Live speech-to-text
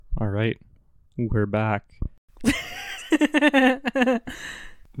All right, we're back.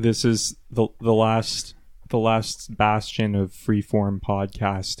 This is the last bastion of freeform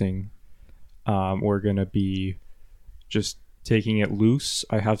podcasting. We're gonna be just taking it loose.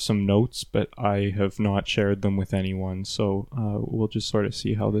 I have some notes, but I have not shared them with anyone, so we'll just sort of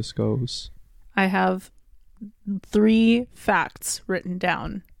see how this goes. I have 3 facts written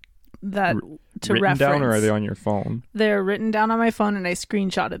down that to written reference. Down, or are they on your phone? They're written down on my phone, and I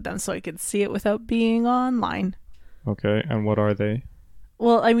screenshotted them so I could see it without being online. Okay, and what are they?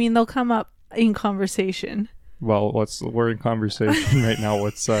 Well, I mean, they'll come up in conversation. Well, we're in conversation right now.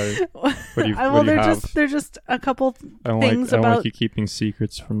 What do you have? They're just a couple I don't things like you keeping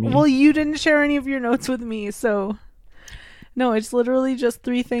secrets from me. Well, you didn't share any of your notes with me, so no, it's literally just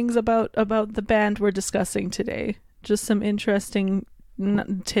 3 things about the band we're discussing today. Just some interesting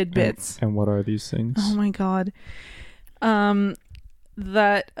tidbits. And what are these things? Oh my god. The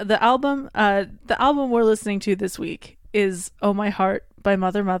album we're listening to this week is "Oh My Heart" by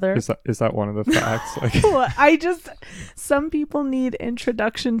Mother. Is that one of the facts? Some people need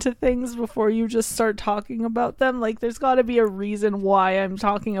introduction to things before you just start talking about them. Like, there's got to be a reason why I'm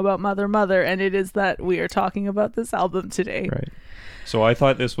talking about Mother, and it is that we are talking about this album today. Right. So I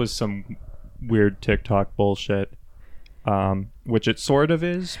thought this was some weird TikTok bullshit, which it sort of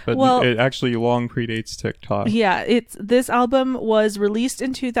is, but it actually long predates TikTok. Yeah, this album was released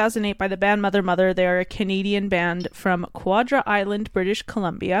in 2008 by the band Mother. They are a Canadian band from Quadra Island, British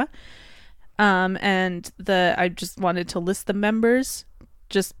Columbia. And I just wanted to list the members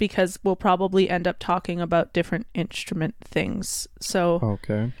just because we'll probably end up talking about different instrument things. So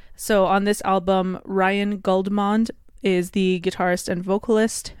on this album, Ryan Goldmond is the guitarist and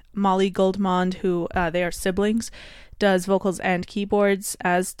vocalist. Molly Goldmond, who they are siblings, does vocals and keyboards,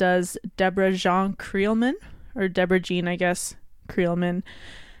 as does Deborah Jean Creelman, or Deborah Jean, I guess, Creelman.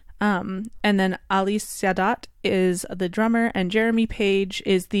 And then Ali Sadat is the drummer, and Jeremy Page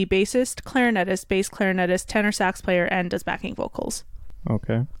is the bassist, bass clarinetist, tenor sax player, and does backing vocals.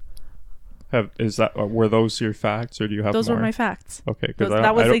 Okay. Were those your facts, or do you have those more? Were my facts. Okay,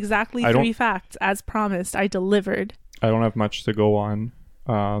 that was exactly 3 facts, as promised. I delivered. I don't have much to go on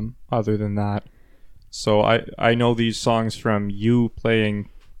other than that. So I know these songs from you playing,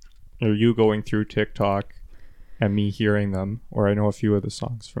 or you going through TikTok and me hearing them, or I know a few of the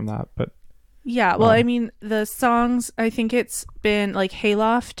songs from that, but yeah, well, I mean, the songs, I think it's been like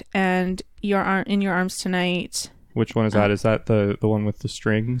Hayloft and In Your Arms Tonight. Which one is that? Is that the one with the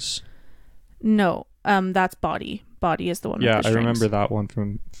strings? No, that's Body. Body is the one with the strings. Yeah, I remember that one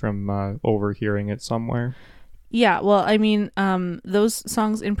from overhearing it somewhere. Yeah, well, I mean, those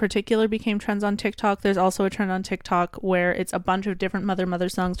songs in particular became trends on TikTok. There's also a trend on TikTok where it's a bunch of different Mother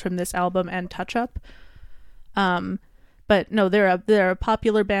songs from this album and Touch Up. But no, they're a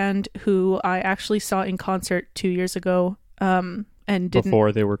popular band who I actually saw in concert 2 years ago. And didn't...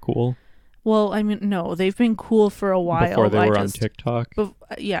 Before they were cool? Well, I mean, no, they've been cool for a while. Before they were on TikTok?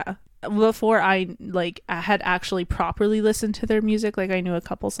 Yeah. Before I had actually properly listened to their music, like I knew a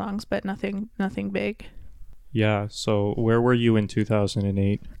couple songs, but nothing big. Yeah, so where were you in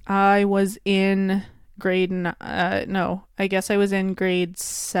 2008? I was in I guess I was in grade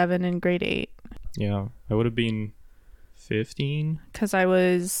 7 and grade 8. Yeah, I would have been 15. Because I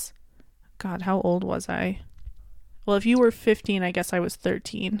was, God, how old was I? Well, if you were 15, I guess I was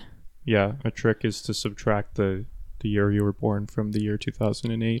 13. Yeah, a trick is to subtract the year you were born from the year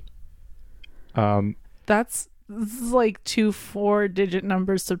 2008. That's like 2 4-digit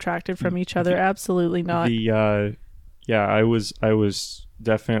numbers subtracted from each other. Absolutely not. I was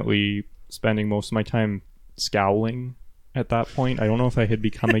definitely spending most of my time scowling at that point. I don't know if I had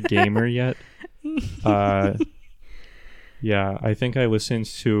become a gamer yet. Yeah, I think I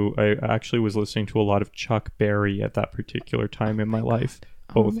actually was listening to a lot of Chuck Berry at that particular time in my life,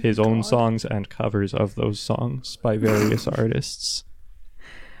 both his own songs and covers of those songs by various artists.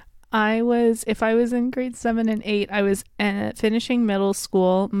 If I was in grade 7 and 8, I was finishing middle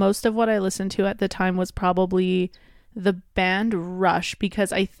school. Most of what I listened to at the time was probably the band Rush,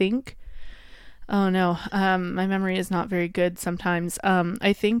 because I think, my memory is not very good sometimes.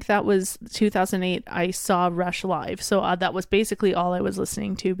 I think that was 2008. I saw Rush live. So that was basically all I was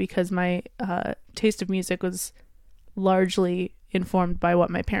listening to, because my taste of music was largely informed by what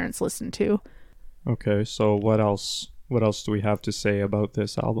my parents listened to. Okay, so what else do we have to say about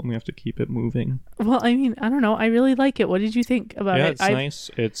this album? We have to keep it moving. Well, I mean, I don't know. I really like it. What did you think about it? Yeah, it's nice.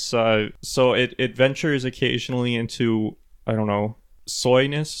 It's so it ventures occasionally into, I don't know,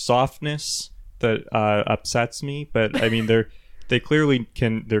 softness that upsets me. But I mean, they're clearly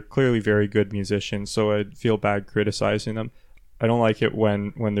very good musicians, so I'd feel bad criticizing them. I don't like it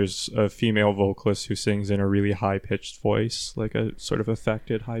when there's a female vocalist who sings in a really high-pitched voice, like a sort of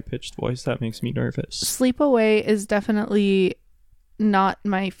affected high-pitched voice. That makes me nervous. Sleep Away is definitely not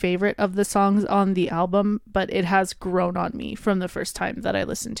my favorite of the songs on the album, but it has grown on me from the first time that I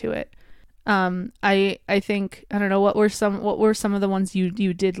listened to it. I think, I don't know, what were some of the ones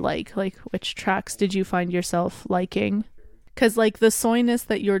you did like which tracks did you find yourself liking? Because like the soyness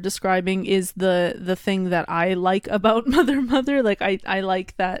that you're describing is the thing that I like about Mother. Like I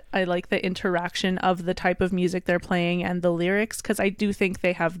like that. I like the interaction of the type of music they're playing and the lyrics, because I do think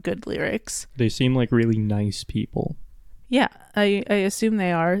they have good lyrics. They seem like really nice people. Yeah, I assume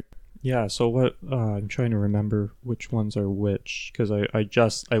they are. Yeah, so what, I'm trying to remember which ones are which, because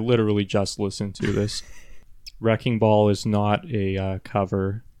I literally just listened to this. Wrecking Ball is not a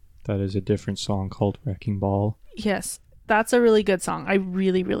cover. That is a different song called Wrecking Ball. Yes, that's a really good song. I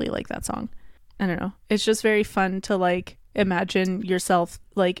really, really like that song. I don't know. It's just very fun to like imagine yourself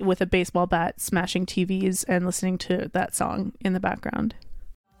like with a baseball bat smashing TVs and listening to that song in the background.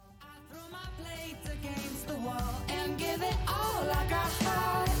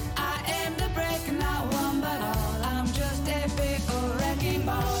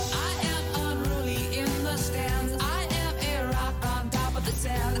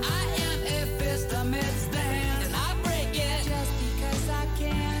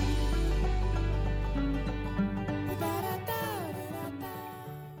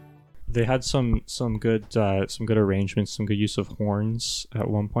 They had some good arrangements, some good use of horns at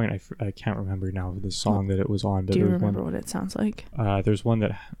one point. I can't remember now the song that it was on. But do you remember what it sounds like? There's one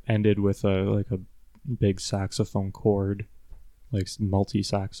that ended with a big saxophone chord, like multi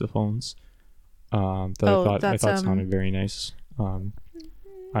saxophones. I thought sounded very nice.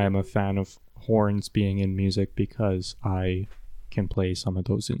 I am a fan of horns being in music because I can play some of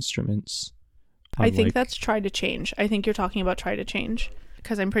those instruments. I think that's Try to Change. I think you're talking about Try to Change,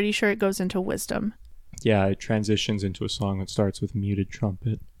 because I'm pretty sure it goes into Wisdom. Yeah, it transitions into a song that starts with muted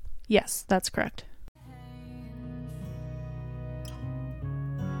trumpet. Yes, that's correct.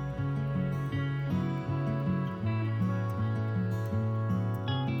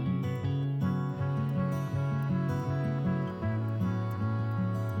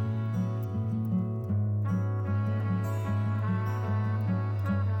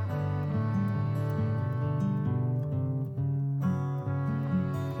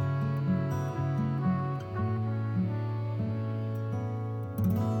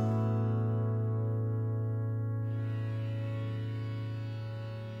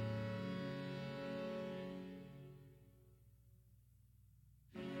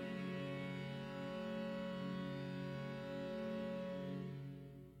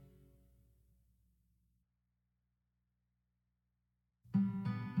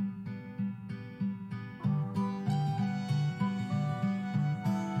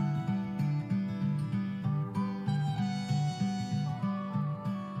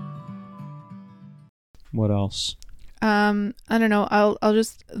 What else? I don't know. I'll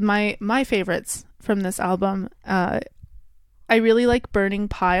just my favorites from this album. I really like Burning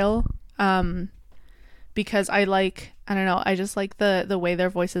Pile, because I don't know. I just like the way their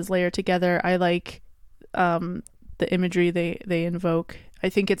voices layer together. I like the imagery they invoke. I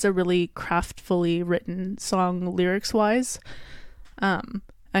think it's a really craftfully written song lyrics wise.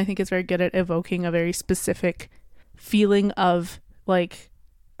 I think it's very good at evoking a very specific feeling of like,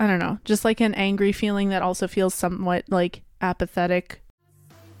 I don't know, just like an angry feeling that also feels somewhat like apathetic.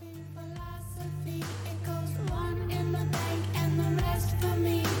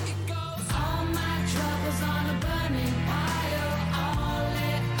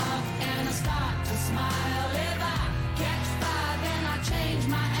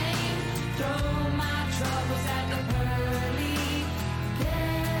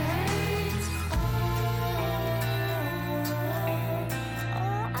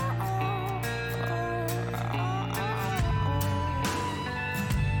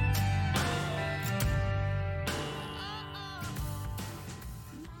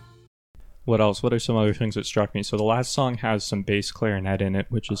 What else? What are some other things that struck me? So the last song has some bass clarinet in it,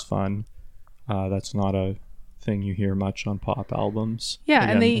 which is fun. That's not a thing you hear much on pop albums. Yeah,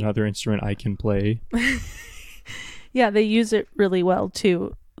 again, and another instrument I can play. Yeah, they use it really well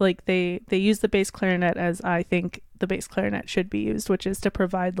too. Like they use the bass clarinet as I think the bass clarinet should be used, which is to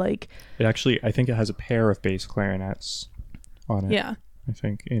provide like. It actually, I think it has a pair of bass clarinets on it. Yeah. I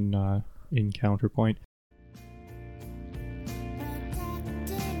think in Counterpoint.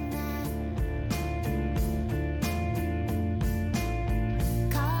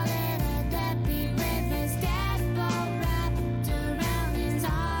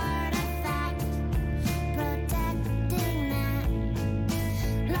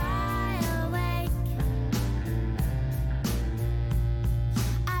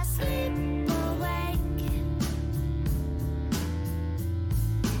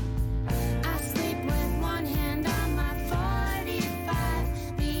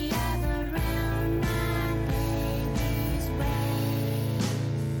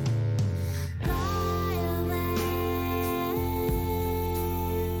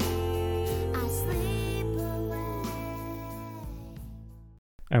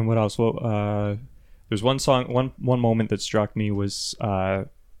 And what else? Well, there's one song, one moment that struck me was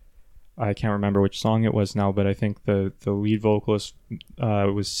I can't remember which song it was now, but I think the lead vocalist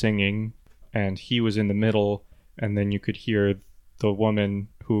was singing, and he was in the middle, and then you could hear the woman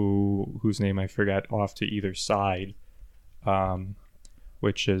whose name I forget off to either side,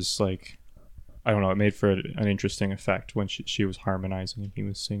 which is like, I don't know, it made for an interesting effect when she was harmonizing and he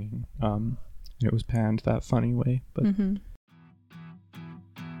was singing, and it was panned that funny way, but. Mm-hmm.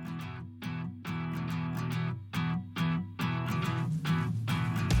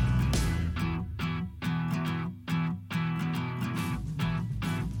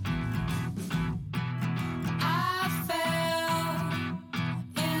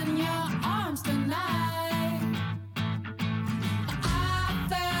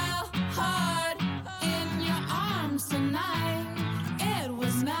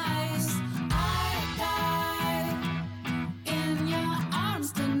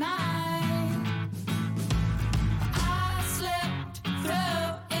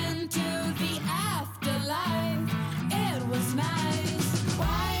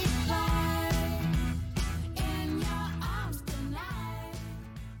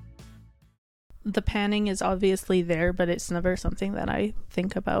 The panning is obviously there, but it's never something that I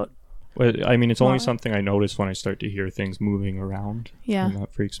think about. Well, I mean, it's only something I notice when I start to hear things moving around. Yeah. And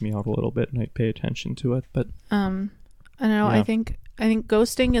that freaks me out a little bit, and I pay attention to it. But I don't know. Yeah. I think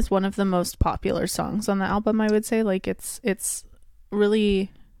Ghosting is one of the most popular songs on the album, I would say. Like it's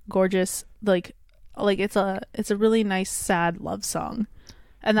really gorgeous. Like it's a really nice sad love song.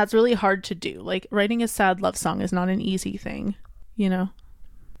 And that's really hard to do. Like writing a sad love song is not an easy thing, you know.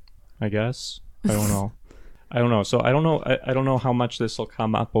 I guess. I don't know. So I don't know how much this will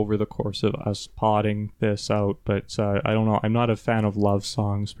come up over the course of us podding this out, but I don't know. I'm not a fan of love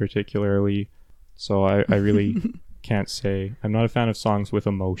songs particularly, so I really can't say. I'm not a fan of songs with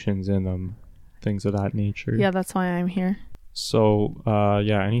emotions in them, things of that nature. Yeah, that's why I'm here. So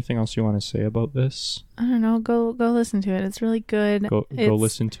yeah, anything else you want to say about this? I don't know. Go listen to it. It's really good. Go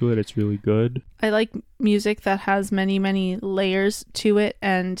listen to it. It's really good. I like music that has many layers to it,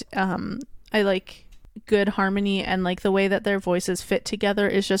 and I like good harmony, and like the way that their voices fit together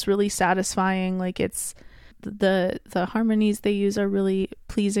is just really satisfying. Like it's the harmonies they use are really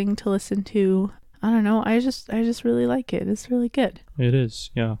pleasing to listen to. I don't know. I just really like it. It's really good. It is.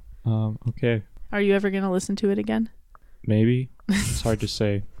 Yeah. Okay. Are you ever going to listen to it again? Maybe. It's hard to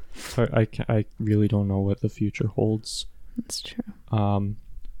say. I really don't know what the future holds. That's true.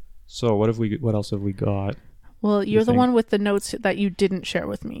 So what else have we got? Well, you're the one with the notes that you didn't share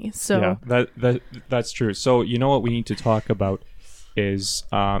with me. So yeah, that's true. So you know what we need to talk about is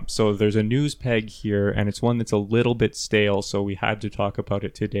so there's a news peg here, and it's one that's a little bit stale, so we had to talk about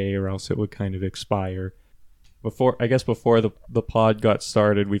it today or else it would kind of expire. Before the pod got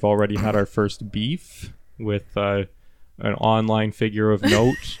started, we've already had our first beef with an online figure of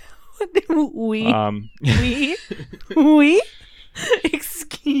note. We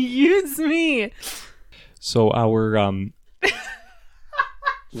excuse me. So our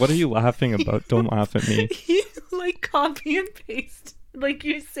what are you laughing about? Don't laugh at me. You like copy and paste, like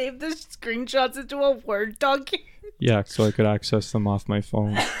you save the screenshots into a Word document. Yeah, so I could access them off my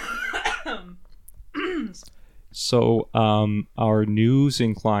phone. So our news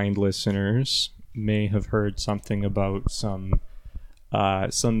inclined listeners may have heard something about some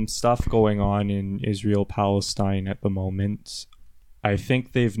stuff going on in Israel-Palestine at the moment. I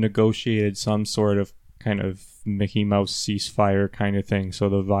think they've negotiated some sort of kind of Mickey Mouse ceasefire kind of thing, so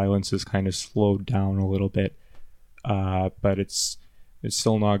the violence is kind of slowed down a little bit, but it's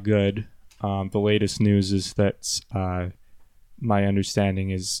still not good. The latest news is that my understanding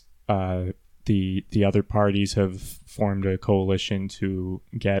is the other parties have formed a coalition to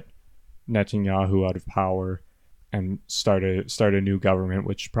get Netanyahu out of power and start a new government,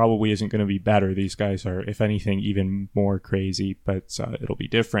 which probably isn't going to be better. These guys are, if anything, even more crazy, but it'll be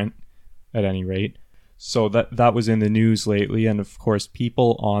different at any rate. So that was in the news lately, and of course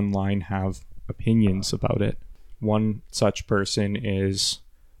people online have opinions about it. One such person is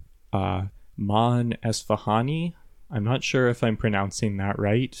Mahan Esfahani. I'm not sure if I'm pronouncing that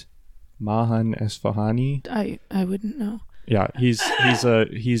right. Mahan Esfahani. I wouldn't know. Yeah, he's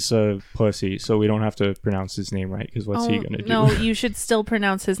a pussy, so we don't have to pronounce his name right, because what's he gonna do? No, you should still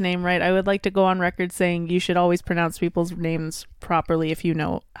pronounce his name right. I would like to go on record saying you should always pronounce people's names properly if you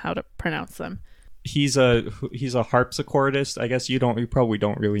know how to pronounce them. He's a harpsichordist. I guess you probably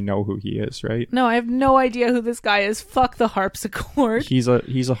don't really know who he is, right? No, I have no idea who this guy is. Fuck the harpsichord. He's a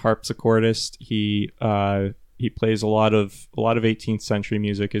harpsichordist. plays a lot of 18th century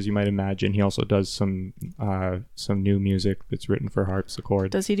music, as you might imagine. He also does some new music that's written for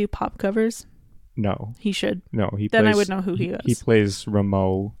harpsichord. Does he do pop covers? No, he should. No, he. Then plays, I would know who he is. He plays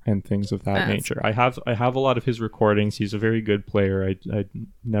Rameau and things of that nature. I have a lot of his recordings. He's a very good player. I'm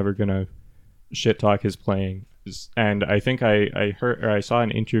never gonna shit talk his playing. And I think I heard, or I saw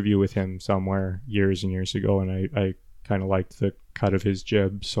an interview with him somewhere years and years ago, and I kind of liked the cut of his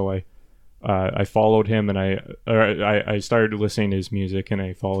jib, so I followed him, and I started listening to his music, and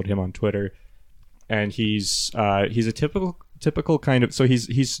I followed him on Twitter. And he's a typical kind of, so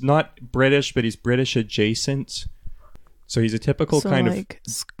he's not British, but he's British adjacent. So he's a typical kind like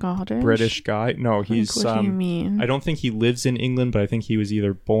of Scottish British guy. No, he's what do you mean? I don't think he lives in England, but I think he was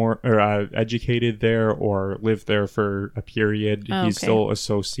either born or educated there or lived there for a period. Oh, he's okay. still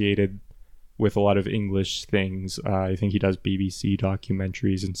associated with a lot of English things. I think he does BBC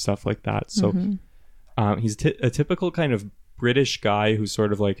documentaries and stuff like that. So he's a typical kind of British guy who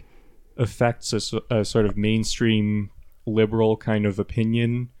sort of like affects a sort of mainstream liberal kind of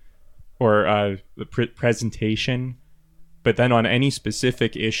opinion or presentation. But then on any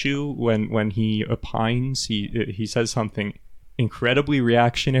specific issue, when he opines, he says something incredibly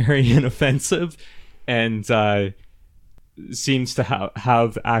reactionary and offensive, and seems to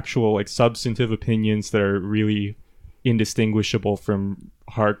have actual like substantive opinions that are really indistinguishable from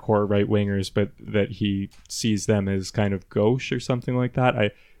hardcore right wingers, but that he sees them as kind of gauche or something like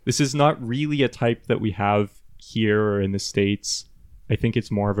that. This is not really a type that we have here or in the States. I think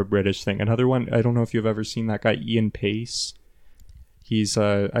it's more of a British thing. Another one, I don't know if you've ever seen that guy, Ian Pace. He's,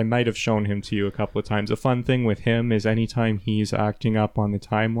 I might have shown him to you a couple of times. A fun thing with him is anytime he's acting up on the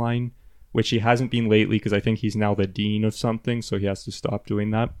timeline, which he hasn't been lately because I think he's now the dean of something, so he has to stop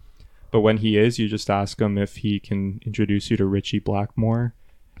doing that. But when he is, you just ask him if he can introduce you to Richie Blackmore,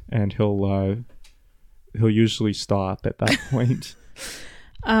 and he'll usually stop at that point.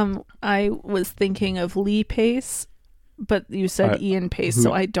 I was thinking of Lee Pace, but you said Ian Pace,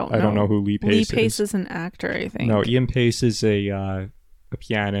 so I don't know. I don't know who Lee Pace is. Lee Pace is an actor, I think. No, Ian Pace is a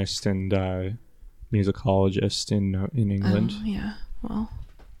pianist and musicologist in England. Oh, yeah. Well,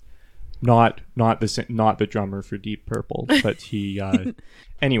 not the drummer for Deep Purple, but he.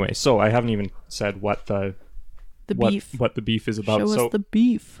 Anyway, so I haven't even said what the beef is about. Show us the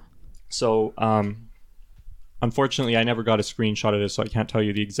beef. So, unfortunately, I never got a screenshot of this, so I can't tell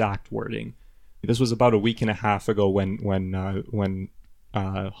you the exact wording. This was about a week and a half ago when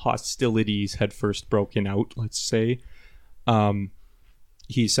hostilities had first broken out, let's say.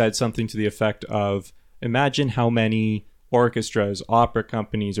 He said something to the effect of, imagine how many orchestras, opera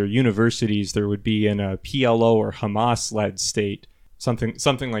companies, or universities there would be in a PLO or Hamas-led state.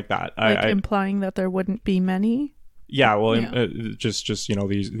 Something like that. Like implying that there wouldn't be many? Yeah, well, yeah. Just you know,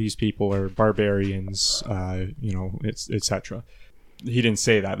 these people are barbarians, etc. He didn't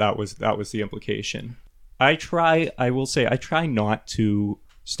say that. That was the implication. I will say I try not to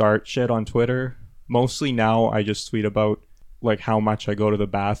start shit on Twitter. Mostly now I just tweet about like how much I go to the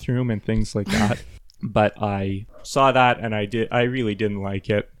bathroom and things like that. But I saw that and I really didn't like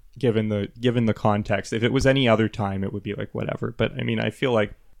it given the context. If it was any other time it would be like whatever. But I mean, I feel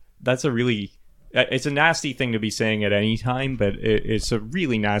like it's a nasty thing to be saying at any time, but it's a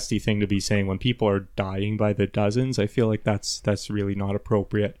really nasty thing to be saying when people are dying by the dozens. I feel like that's really not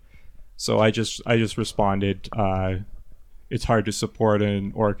appropriate. So I just responded, it's hard to support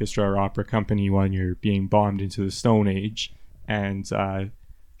an orchestra or opera company when you're being bombed into the Stone Age. And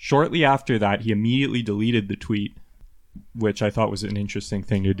shortly after that, he immediately deleted the tweet, which I thought was an interesting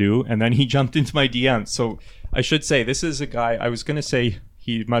thing to do. And then he jumped into my DMs. So I should say, this is a guy, I was going to say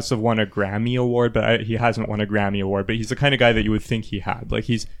he must have won a Grammy Award, but he hasn't won a Grammy Award. But he's the kind of guy that you would think he had. Like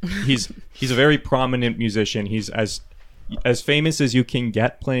he's a very prominent musician. He's as famous as you can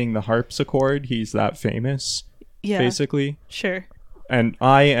get playing the harpsichord. He's that famous, basically. Sure. And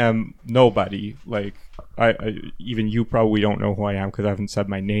I am nobody. Like I even you probably don't know who I am because I haven't said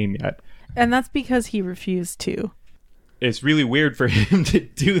my name yet. And that's because he refused to. It's really weird for him to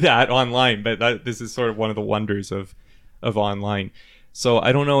do that online, but this is sort of one of the wonders of online. So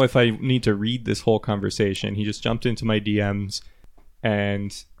I don't know if I need to read this whole conversation. He just jumped into my DMs,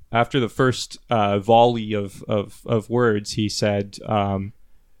 and after the first volley of words, he said,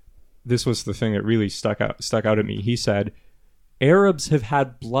 this was the thing that really stuck out at me. He said, Arabs have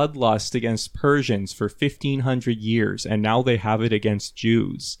had bloodlust against Persians for 1,500 years, and now they have it against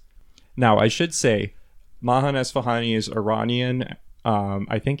Jews. Now, I should say, Mahan Esfahani is Iranian.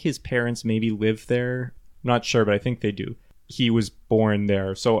 I think his parents maybe live there. Not sure, but I think they do. He was born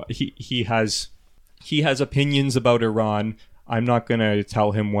there, so he has opinions about Iran. I'm not going to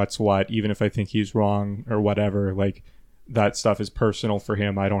tell him what's what, even if I think he's wrong or whatever. Like, that stuff is personal for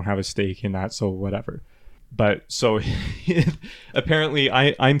him. I don't have a stake in that, so whatever. But so apparently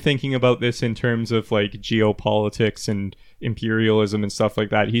I'm thinking about this in terms of like geopolitics and imperialism and stuff like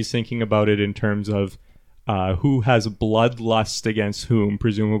that. He's thinking about it in terms of who has bloodlust against whom,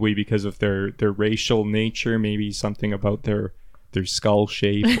 presumably because of their racial nature, maybe something about their skull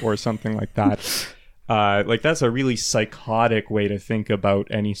shape or something like that. Like, that's a really psychotic way to think about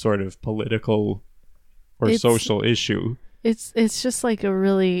any sort of political or social issue. It's just like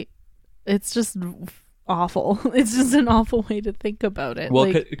it's just awful. It's just an awful way to think about it.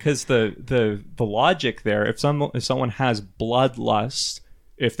 Well, because the logic there, if someone has bloodlust,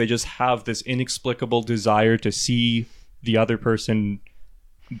 if they just have this inexplicable desire to see the other person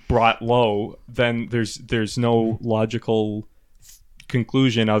brought low, then there's no logical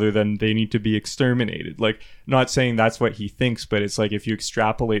conclusion other than they need to be exterminated. Like, not saying that's what he thinks, but it's like, if you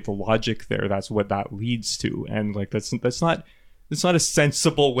extrapolate the logic there, that's what that leads to. And like, that's not a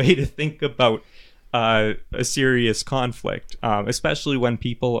sensible way to think about a serious conflict, especially when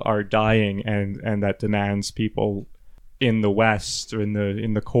people are dying, and that demands people in the West or in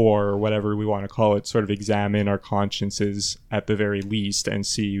the core or whatever we want to call it sort of examine our consciences at the very least and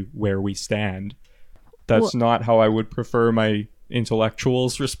see where we stand. That's not how I would prefer my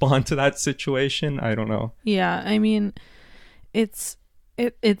intellectuals respond to that situation. I don't know. Yeah, I mean, it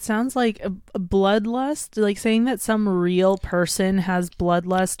sounds like a bloodlust. Like, saying that some real person has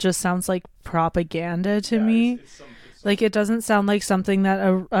bloodlust just sounds like propaganda to me. Like, it doesn't sound like something that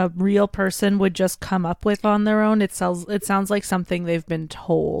a real person would just come up with on their own. It sounds like something they've been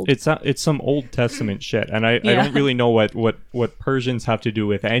told. It's some Old Testament shit, and I don't really know what Persians have to do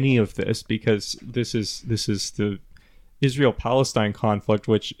with any of this, because this is the Israel-Palestine conflict,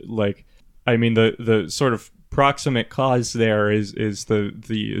 which, like, I mean, the sort of proximate cause there is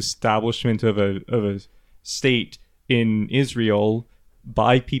the establishment of a state in Israel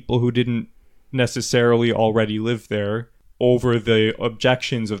by people who didn't necessarily already live there, over the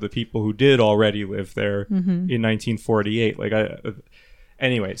objections of the people who did already live there in 1948. Like,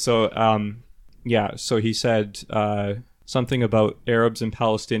 anyway, so so he said something about Arabs and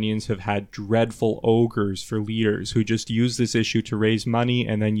Palestinians have had dreadful ogres for leaders who just use this issue to raise money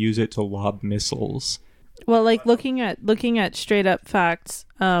and then use it to lob missiles. Well, like, looking at straight up facts,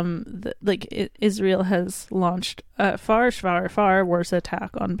 Israel has launched a far worse attack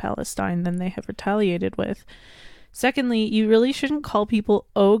on Palestine than they have retaliated with. Secondly, you really shouldn't call people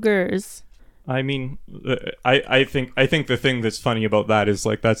ogres. I mean, I think the thing that's funny about that is,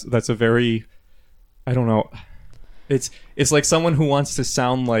 like, that's a very, I don't know. It's like someone who wants to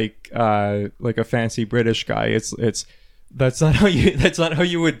sound like a fancy British guy. That's not how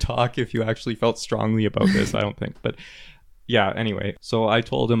you would talk if you actually felt strongly about this, I don't think. But yeah, anyway. So I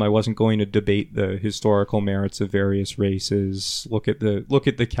told him I wasn't going to debate the historical merits of various races. Look at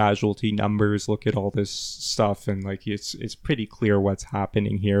the casualty numbers, look at all this stuff, and like, it's pretty clear what's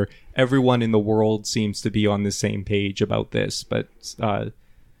happening here. Everyone in the world seems to be on the same page about this, but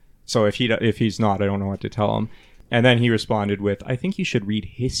so if he's not, I don't know what to tell him. And then he responded with, "I think you should read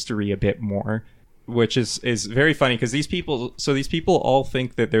history a bit more." Which is very funny, because these people all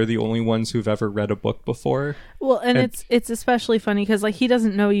think that they're the only ones who've ever read a book before. Well, and it's especially funny because, like, he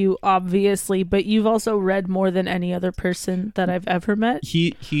doesn't know you, obviously, but you've also read more than any other person that I've ever met.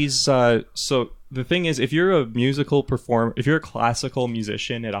 He's so the thing is, if you're a musical performer, if you're a classical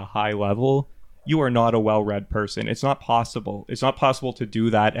musician at a high level, you are not a well-read person. It's not possible. It's not possible to do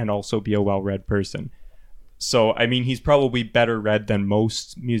that and also be a well-read person. So, I mean, he's probably better read than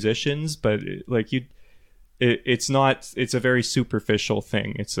most musicians, but it's a very superficial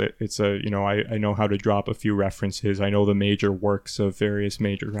thing. It's a you know, I know how to drop a few references. I know the major works of various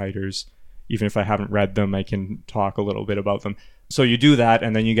major writers. Even if I haven't read them, I can talk a little bit about them. So you do that,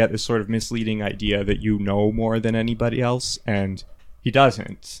 and then you get this sort of misleading idea that you know more than anybody else, and he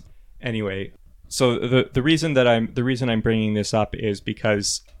doesn't. Anyway, so the reason I'm bringing this up is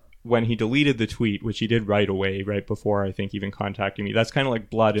because when he deleted the tweet, which he did right away, right before I think even contacting me, that's kind of like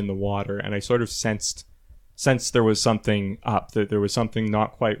blood in the water, and I sort of sensed there was something up, that there was something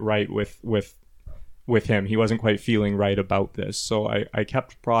not quite right with him. He wasn't quite feeling right about this, so I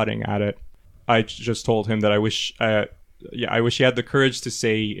kept prodding at it. I just told him that I wish he had the courage to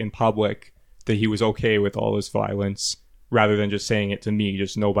say in public that he was okay with all this violence, rather than just saying it to me,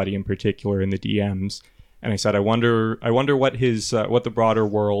 just nobody in particular in the DMs. And I said, I wonder what what the broader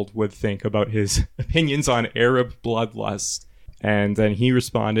world would think about his opinions on Arab bloodlust. And then he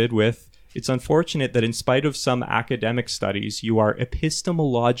responded with, It's unfortunate that in spite of some academic studies, you are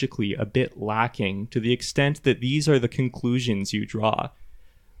epistemologically a bit lacking to the extent that these are the conclusions you draw.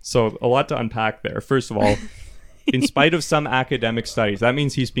 So a lot to unpack there. First of all, in spite of some academic studies, that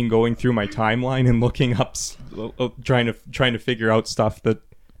means he's been going through my timeline and looking up, trying to figure out stuff that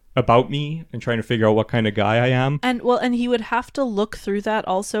about me and trying to figure out what kind of guy I am. And he would have to look through that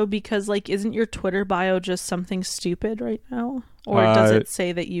also because, like, isn't your Twitter bio just something stupid right now? Or does it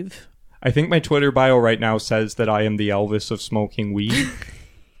say that you've... I think my Twitter bio right now says that I am the Elvis of smoking weed.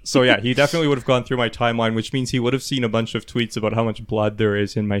 So yeah, he definitely would have gone through my timeline, which means he would have seen a bunch of tweets about how much blood there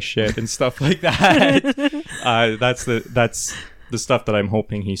is in my shit and stuff like that. That's the stuff that I'm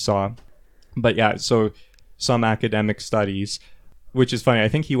hoping he saw. But yeah, so some academic studies, which is funny. I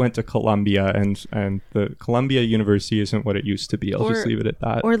think he went to Columbia, and the Columbia University isn't what it used to be. I'll just leave it at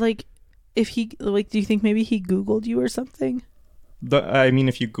that. Or like, if he like, do you think maybe he Googled you or something? I mean,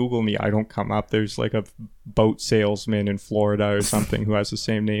 if you Google me, I don't come up. There's like a boat salesman in Florida or something who has the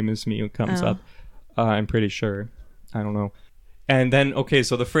same name as me who comes up. I'm pretty sure. I don't know. And then, okay,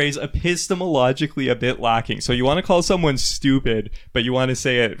 so the phrase epistemologically a bit lacking. So you want to call someone stupid, but you want to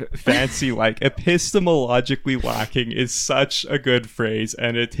say it fancy like epistemologically lacking is such a good phrase.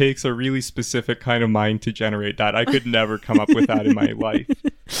 And it takes a really specific kind of mind to generate that. I could never come up with that in my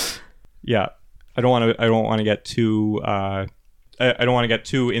life. Yeah. I don't want to get too... I don't want to get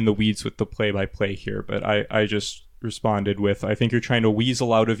too in the weeds with the play-by-play here, but I just responded with, I think you're trying to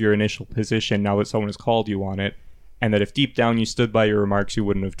weasel out of your initial position now that someone has called you on it, and that if deep down you stood by your remarks, you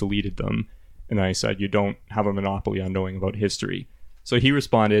wouldn't have deleted them. And then I said, you don't have a monopoly on knowing about history. So he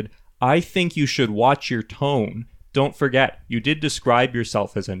responded, I think you should watch your tone. Don't forget, you did describe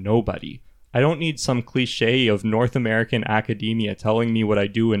yourself as a nobody. I don't need some cliche of North American academia telling me what I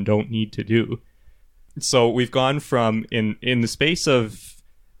do and don't need to do. So we've gone from in the space of,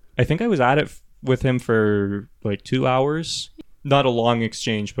 I think I was at it with him for like 2 hours. Not a long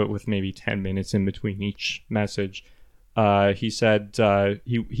exchange, but with maybe 10 minutes in between each message. He said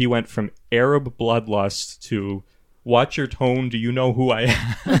he went from Arab bloodlust to watch your tone. Do you know who I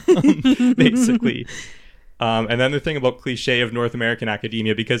am? Basically. And then the thing about cliche of North American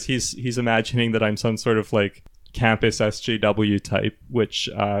academia, because he's imagining that I'm some sort of like campus SJW type, which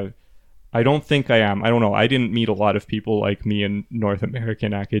I don't think I am. I don't know. I didn't meet a lot of people like me in North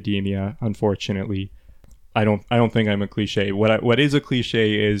American academia, unfortunately. I don't think I'm a cliche. What is a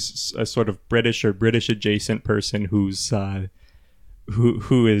cliche is a sort of British or British adjacent person who's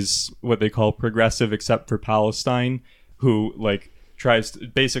who is what they call progressive except for Palestine, who like tries to,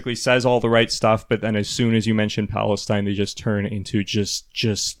 basically says all the right stuff, but then as soon as you mention Palestine, they just turn into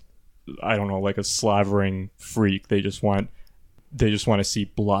just I don't know, like a slavering freak. They just want to see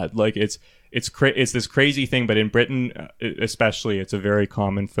blood. Like it's this crazy thing, but in Britain especially, it's a very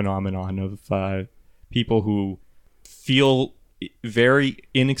common phenomenon of people who feel very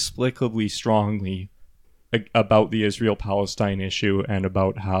inexplicably strongly about the Israel-Palestine issue and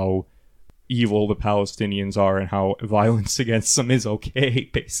about how evil the Palestinians are and how violence against them is okay,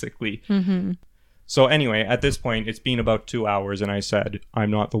 basically. Mm-hmm. So anyway, at this point, it's been about 2 hours, and I said,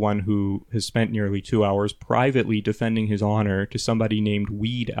 I'm not the one who has spent nearly 2 hours privately defending his honor to somebody named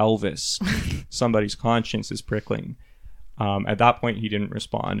Weed Elvis. Somebody's conscience is prickling. At that point, he didn't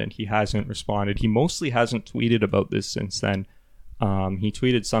respond, and he hasn't responded. He mostly hasn't tweeted about this since then. He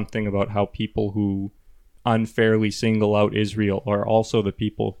tweeted something about how people who unfairly single out Israel are also the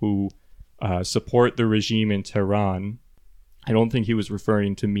people who support the regime in Tehran. I don't think he was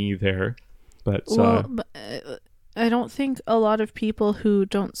referring to me there. But I don't think a lot of people who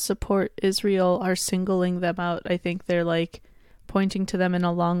don't support Israel are singling them out. I think they're like pointing to them in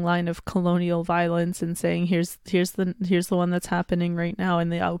a long line of colonial violence and saying, here's the one that's happening right now in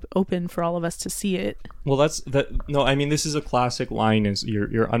the open for all of us to see it. Well, no, I mean, this is a classic line, is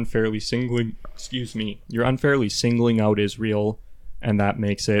you're unfairly singling out Israel, and that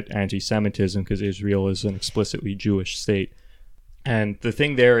makes it anti-Semitism because Israel is an explicitly Jewish state. And the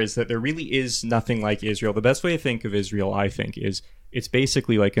thing there is that there really is nothing like Israel. The best way to think of Israel, I think, is it's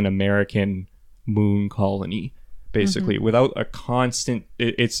basically like an American moon colony, basically, mm-hmm. without a constant...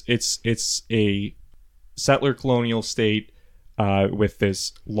 It's a settler colonial state with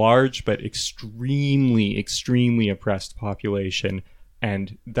this large but extremely, extremely oppressed population.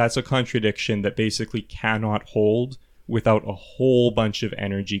 And that's a contradiction that basically cannot hold without a whole bunch of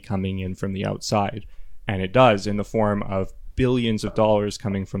energy coming in from the outside. And it does, in the form of billions of dollars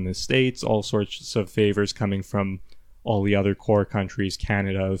coming from the States, all sorts of favors coming from all the other core countries.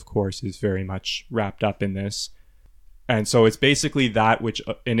 Canada, of course, is very much wrapped up in this. And so it's basically that which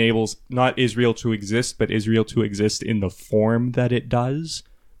enables not Israel to exist, but Israel to exist in the form that it does,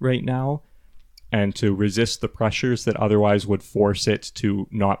 right now, and to resist the pressures that otherwise would force it to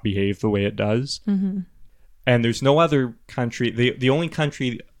not behave the way it does. Mm-hmm. And there's no other country. The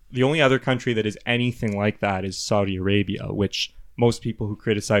only other country that is anything like that is Saudi Arabia, which most people who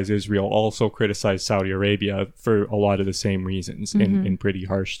criticize Israel also criticize Saudi Arabia for a lot of the same reasons, in pretty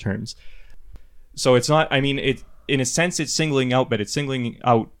harsh terms. So it's not, I mean, in a sense it's singling out, but it's singling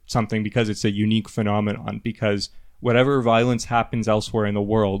out something because it's a unique phenomenon, because whatever violence happens elsewhere in the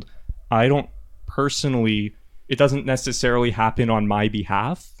world, I don't personally, it doesn't necessarily happen on my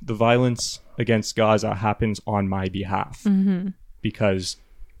behalf. The violence against Gaza happens on my behalf, because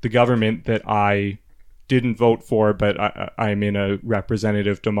the government that I didn't vote for, but I'm in a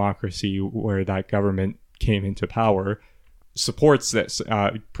representative democracy where that government came into power, supports this,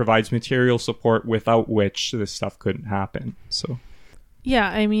 provides material support without which this stuff couldn't happen. So yeah,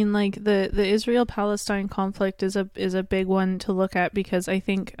 I mean, like the Israel-Palestine conflict is a big one to look at, because I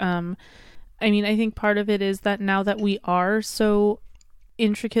think I think part of it is that now that we are so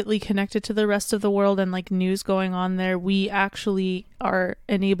intricately connected to the rest of the world and like news going on there, we actually are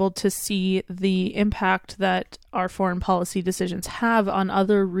enabled to see the impact that our foreign policy decisions have on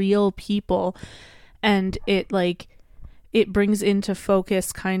other real people, and it brings into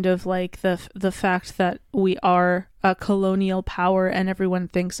focus kind of like the fact that we are a colonial power and everyone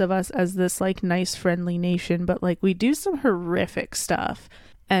thinks of us as this like nice friendly nation, but like we do some horrific stuff.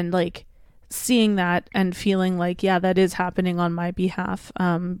 And like seeing that and feeling like, yeah, that is happening on my behalf,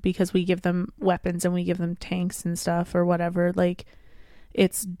 because we give them weapons and we give them tanks and stuff or whatever, like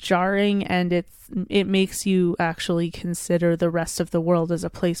it's jarring, and it makes you actually consider the rest of the world as a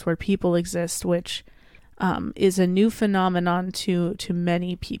place where people exist, which is a new phenomenon to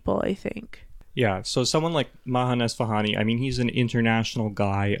many people, I think. Yeah, so someone like Mahan Esfahani, I mean, he's an international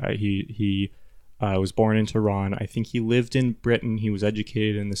guy. He was born in Tehran. I think he lived in Britain. He was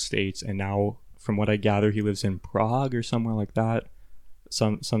educated in the States, and now, from what I gather, he lives in Prague or somewhere like that,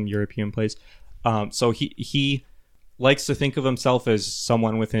 some European place. So he likes to think of himself as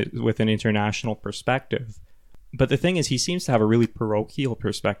someone with an international perspective. But the thing is, he seems to have a really parochial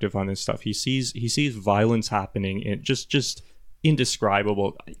perspective on this stuff. He sees violence happening, in just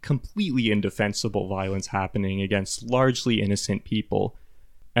indescribable, completely indefensible violence happening against largely innocent people.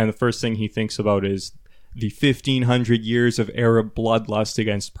 And the first thing he thinks about is the 1,500 years of Arab bloodlust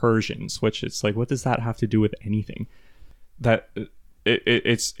against Persians, which it's like, what does that have to do with anything? That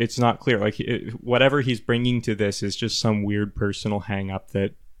it's not clear. Like whatever he's bringing to this is just some weird personal hang up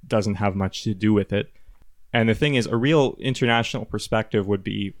that doesn't have much to do with it. And the thing is, a real international perspective would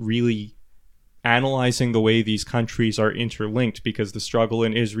be really analyzing the way these countries are interlinked, because the struggle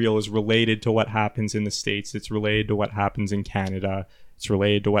in Israel is related to what happens in the States. It's related to what happens in Canada. It's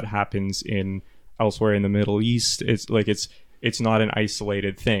related to what happens elsewhere in the Middle East. It's not an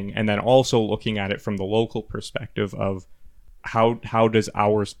isolated thing. And then also looking at it from the local perspective of how does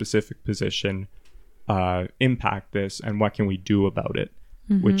our specific position impact this, and what can we do about it?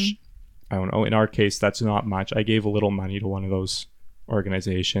 Which, I don't know, in our case, that's not much. I gave a little money to one of those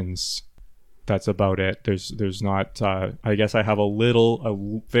organizations. That's about it. There's not, I guess I have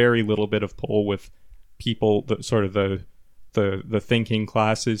a very little bit of pull with people, the thinking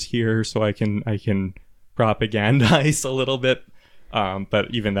classes here, so I can propagandize a little bit. But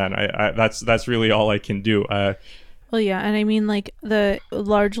even then, that's really all I can do. Well, yeah, and I mean, like,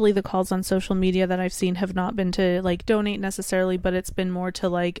 largely the calls on social media that I've seen have not been to, like, donate necessarily, but it's been more to,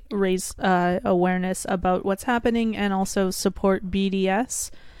 like, raise awareness about what's happening, and also support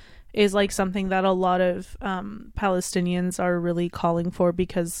BDS is, like, something that a lot of Palestinians are really calling for,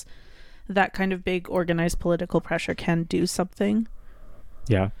 because that kind of big organized political pressure can do something.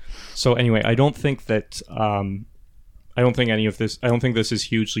 Yeah. So anyway, I don't think this is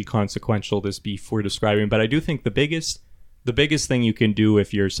hugely consequential, this beef we're describing, but I do think the biggest thing you can do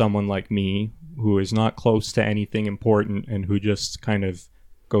if you're someone like me who is not close to anything important and who just kind of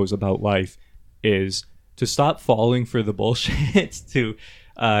goes about life is to stop falling for the bullshit. To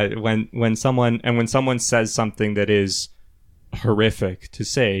when someone says something that is horrific, to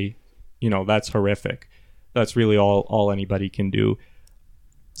say, that's horrific. That's really all anybody can do.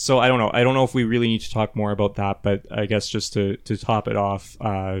 So I don't know if we really need to talk more about that, but I guess just to top it off,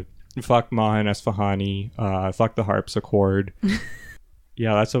 fuck Mahan Esfahani, fuck the harpsichord.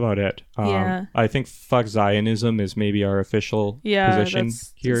 Yeah, that's about it. Yeah. I think fuck Zionism is maybe our official position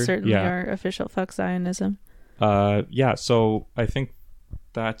here. That's certainly our official fuck Zionism. Yeah, so I think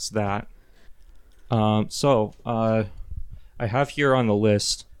that's that. So I have here on the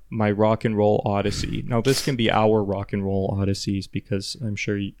list my rock and roll odyssey. Now, this can be our rock and roll odysseys, because I'm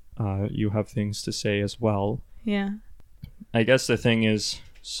sure you have things to say as well. Yeah. I guess the thing is,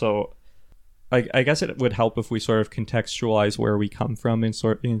 So I guess it would help if we sort of contextualize where we come from in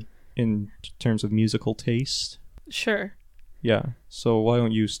terms of musical taste. Sure. Yeah. So why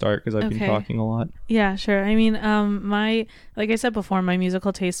don't you start, because I've been talking a lot. Yeah, sure. I mean, like I said before, my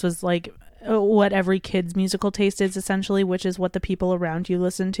musical taste was like what every kid's musical taste is, essentially, which is what the people around you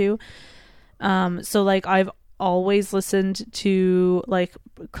listen to. So like I've always listened to like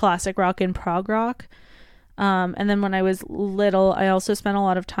classic rock and prog rock. And then when I was little, I also spent a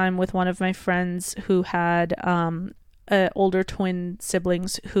lot of time with one of my friends who had older twin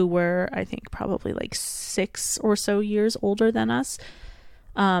siblings who were, I think, probably like 6 or so years older than us.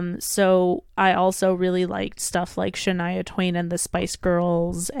 So I also really liked stuff like Shania Twain and the Spice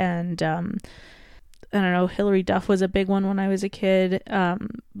Girls, and I don't know, Hilary Duff was a big one when I was a kid.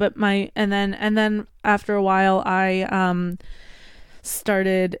 But and then after a while, I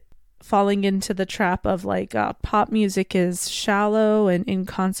started falling into the trap of like pop music is shallow and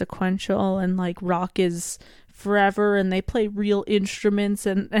inconsequential, and like rock is forever and they play real instruments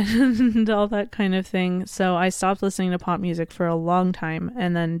and all that kind of thing. So I stopped listening to pop music for a long time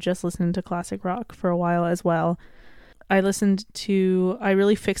and then just listened to classic rock for a while as well. I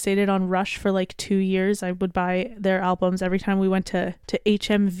really fixated on Rush for like 2 years. I would buy their albums every time we went to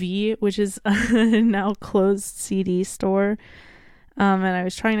HMV, which is a now closed CD store. And I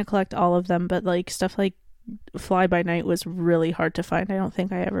was trying to collect all of them, but like stuff like Fly By Night was really hard to find. I don't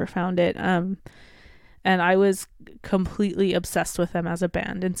think I ever found it. And I was completely obsessed with them as a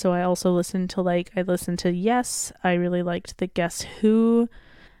band. And so I also listened to Yes. I really liked the Guess Who.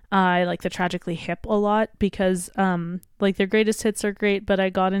 I like the Tragically Hip a lot because like their greatest hits are great, but I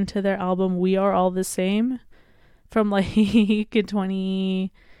got into their album We Are All the Same from like it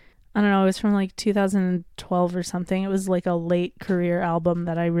was from like 2012 or something. It was like a late career album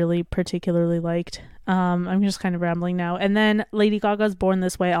that I really particularly liked. I'm just kind of rambling now. And then Lady Gaga's Born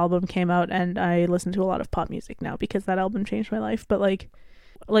This Way album came out, and I listen to a lot of pop music now because that album changed my life. But like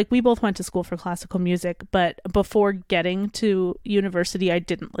we both went to school for classical music, but before getting to university, I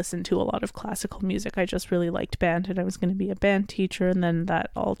didn't listen to a lot of classical music. I just really liked band, and I was going to be a band teacher, and then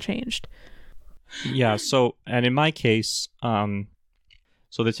that all changed. Yeah. So, and in my case,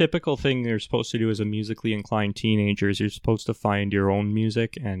 so the typical thing you're supposed to do as a musically inclined teenager is you're supposed to find your own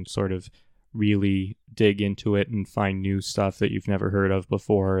music and sort of really dig into it and find new stuff that you've never heard of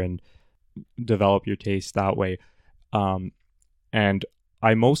before and develop your taste that way. And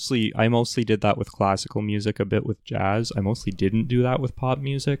I mostly did that with classical music, a bit with jazz. I mostly didn't do that with pop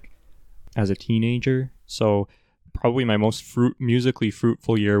music as a teenager. So probably my most musically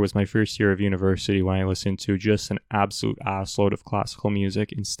fruitful year was my first year of university, when I listened to just an absolute assload of classical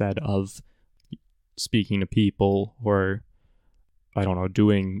music instead of speaking to people or, I don't know,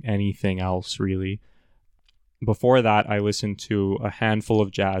 doing anything else really. Before that, I listened to a handful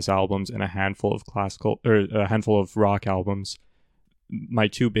of jazz albums and a handful of rock albums. My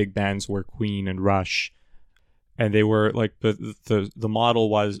two big bands were Queen and Rush, and they were like the model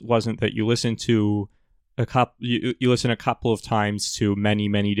wasn't that you listen to you listen a couple of times to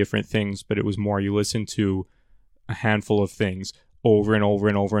many different things, but it was more you listen to a handful of things over and over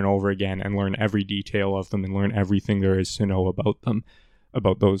and over and over again and learn every detail of them and learn everything there is to know about them,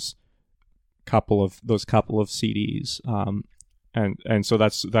 about those couple of CDs. And so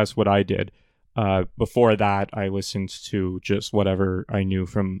that's what I did. Before that, I listened to just whatever I knew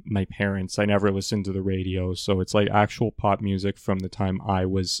from my parents. I never listened to the radio, so it's like actual pop music from the time I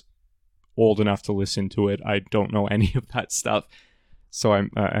was old enough to listen to it. I don't know any of that stuff, so I'm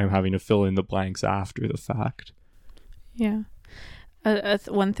having to fill in the blanks after the fact. Yeah.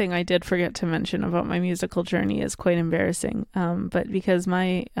 One thing I did forget to mention about my musical journey is quite embarrassing, but because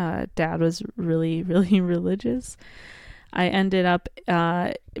my dad was really, really religious, I ended up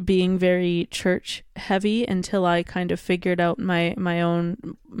being very church heavy until I kind of figured out my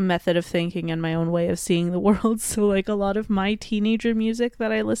own method of thinking and my own way of seeing the world. So like a lot of my teenager music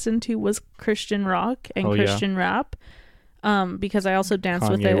that I listened to was Christian rock and Christian rap, because I also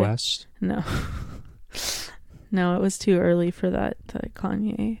danced with it. West? No. No, it was too early for that,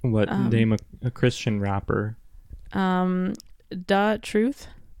 Kanye. What, name a Christian rapper? Truth.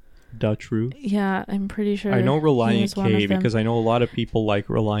 Da Truth? Yeah, I'm pretty sure. I know Reliant K because I know a lot of people like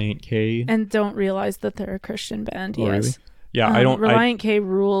Reliant K. And don't realize that they're a Christian band, oh, yes. Really? Yeah, I don't... Reliant K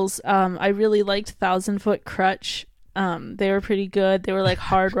rules. I really liked 1,000 Foot Crutch. They were pretty good. They were like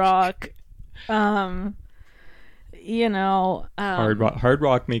hard rock. Hard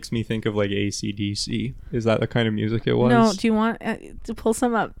rock makes me think of like AC/DC. Is that the kind of music it was? No. Do you want to pull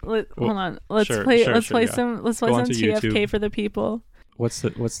some up? Hold on. Let's play some TFK YouTube for the people. What's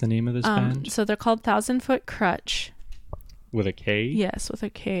the name of this band? So they're called 1,000 Foot Crutch. with a K? Yes, with a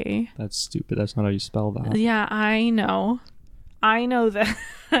K. That's stupid. That's not how you spell that. Yeah, I know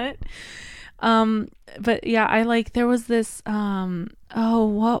that. But yeah, I like, there was this,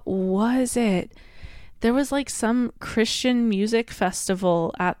 what was it? There was like some Christian music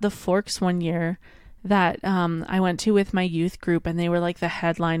festival at the Forks one year that I went to with my youth group, and they were like the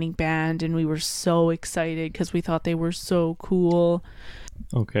headlining band, and we were so excited because we thought they were so cool.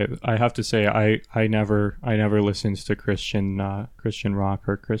 Okay, I have to say I never listened to Christian rock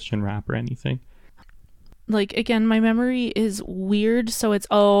or Christian rap or anything. Like, again, my memory is weird, so it's,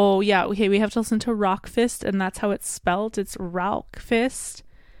 we have to listen to Rockfist, and that's how it's spelt. It's Rockfist.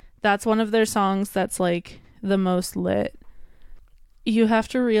 That's one of their songs that's like the most lit. You have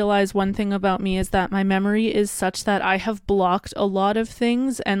to realize one thing about me is that my memory is such that I have blocked a lot of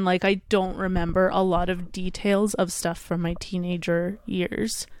things, and like I don't remember a lot of details of stuff from my teenager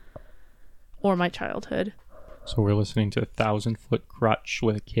years or my childhood. So we're listening to 1,000 Foot Crutch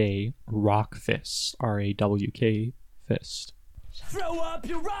with a K, Rock Fist, R-A-W-K Fist. Throw up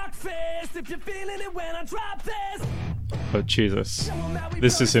your rock fist if you're feeling it when I drop this. Oh Jesus,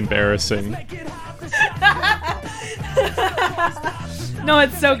 this is embarrassing. No,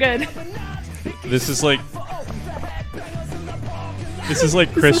 it's so good. This is like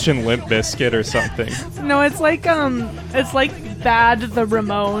Christian Limp Bizkit or something. No, it's like Bad the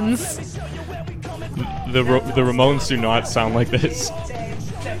Ramones. The Ramones do not sound like this.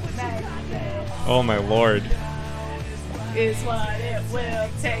 Oh my lord. Is what it will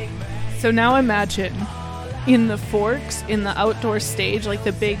take. So now imagine in the Forks, in the outdoor stage, like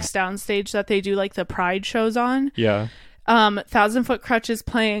the big sound stage that they do like the Pride shows on. Yeah. 1,000 Foot Crutch is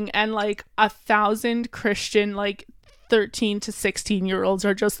playing, and like 1,000 Christian like 13 to 16-year-olds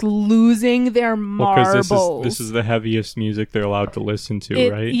are just losing their marbles. Because this is the heaviest music they're allowed to listen to,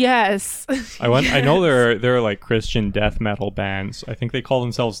 right? Yes. I know there are like Christian death metal bands. I think they call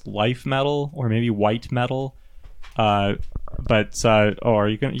themselves life metal or maybe white metal. You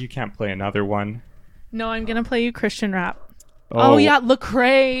can't play another one. No, I'm gonna play you Christian rap. Oh yeah,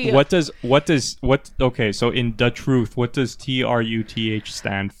 Lecrae. Okay, so in the truth, what does TRUTH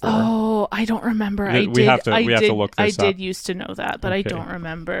stand for? Oh, I don't remember. We have to look this up. I did used to know that, but okay. I don't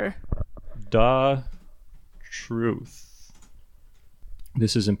remember. The truth.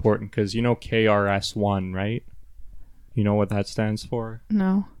 This is important because you know KRS-One, right? You know what that stands for?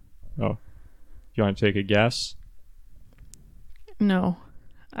 No. Oh. You want to take a guess? No.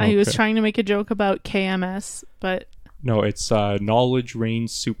 Okay. I was trying to make a joke about KMS, but... No, it's knowledge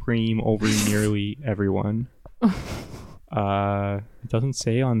reigns supreme over nearly everyone. It doesn't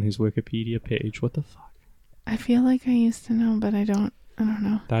say on his Wikipedia page. What the fuck? I feel like I used to know, but I don't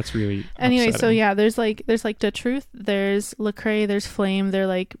know. That's really anyway, upsetting. So yeah, there's like The Truth, there's Lecrae, there's Flame. They're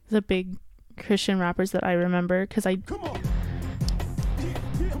like the big Christian rappers that I remember because I... Come on.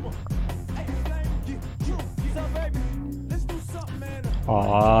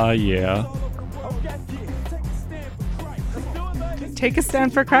 Aw, yeah. Take a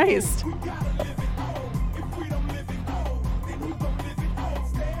stand for Christ.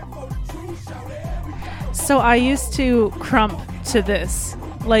 So I used to crump to this.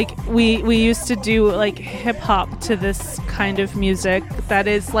 Like we used to do like hip hop to this kind of music that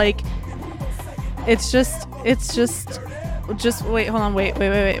is like it's just wait, hold on, wait.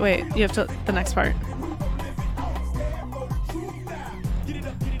 You have to the next part.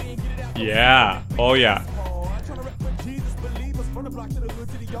 Yeah. Oh yeah.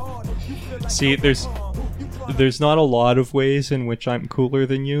 See, there's not a lot of ways in which I'm cooler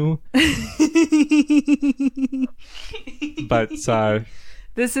than you. But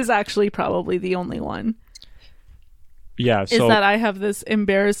this is actually probably the only one. Yeah, so is that I have this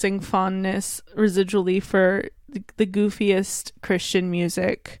embarrassing fondness residually for the goofiest Christian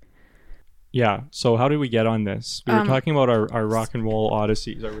music. Yeah, so how did we get on this? We were talking about our rock and roll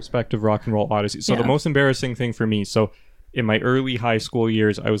odysseys, our respective rock and roll odysseys. So the most embarrassing thing for me, so in my early high school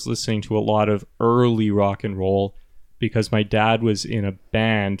years, I was listening to a lot of early rock and roll because my dad was in a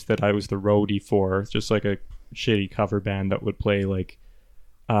band that I was the roadie for, just like a shitty cover band that would play like,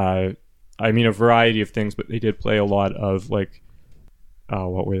 a variety of things, but they did play a lot of like,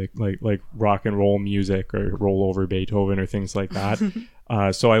 what were they, like rock and roll music or roll over Beethoven or things like that.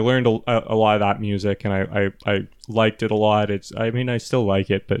 So I learned a lot of that music and I liked it a lot. I still like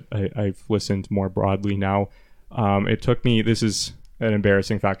it, but I've listened more broadly now. It took me, this is an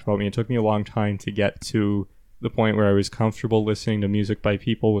embarrassing fact about me, it took me a long time to get to the point where I was comfortable listening to music by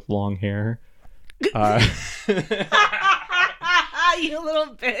people with long hair. You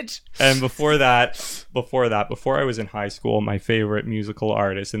little bitch. And before I was in high school, my favorite musical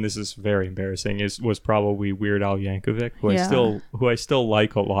artist, and this is very embarrassing, was probably Weird Al Yankovic, who I still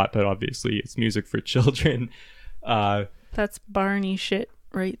like a lot, but obviously it's music for children. That's Barney shit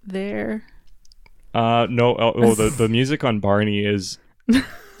right there. The music on Barney is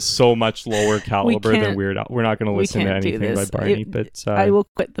so much lower caliber than Weird Al. We're not going to listen to anything by Barney, but I will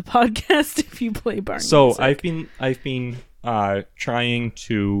quit the podcast if you play Barney. So music. I've been trying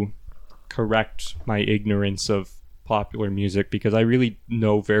to correct my ignorance of popular music because I really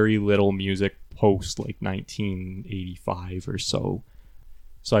know very little music post like 1985 or so.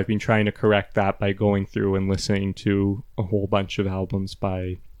 So I've been trying to correct that by going through and listening to a whole bunch of albums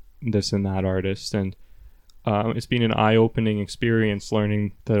by this and that artist, and it's been an eye-opening experience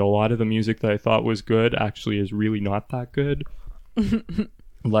learning that a lot of the music that I thought was good actually is really not that good.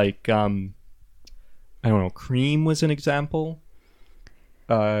 Like I don't know, Cream was an example.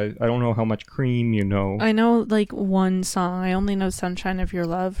 I don't know how much Cream you know. I know like one song. I only know Sunshine of Your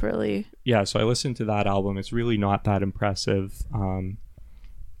Love, really. Yeah, so I listened to that album. It's really not that impressive.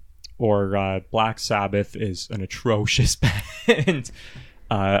 Or Black Sabbath is an atrocious band.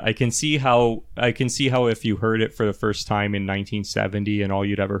 I can see how if you heard it for the first time in 1970 and all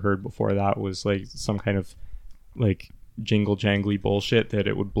you'd ever heard before that was like some kind of like jingle jangly bullshit, that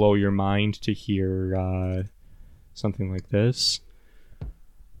it would blow your mind to hear something like this.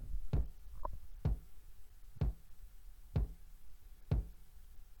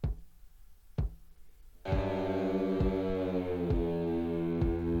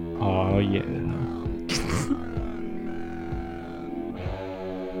 Oh yeah.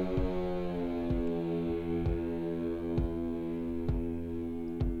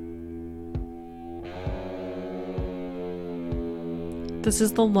 This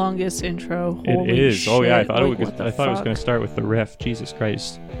is the longest intro. Holy it is. Shit. Oh yeah, I thought like, it was going to start with the riff. Jesus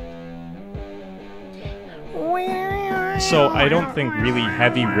Christ. So I don't think really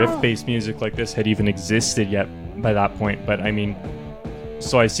heavy riff-based music like this had even existed yet by that point. But I mean,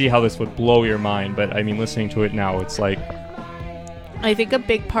 so I see how this would blow your mind. But I mean, listening to it now, it's like, I think a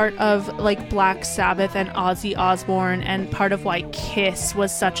big part of like Black Sabbath and Ozzy Osbourne, and part of why Kiss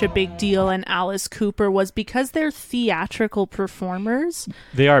was such a big deal and Alice Cooper, was because they're theatrical performers.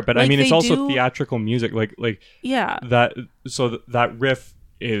 They are, but like, I mean, it's also do... theatrical music. Like yeah, that riff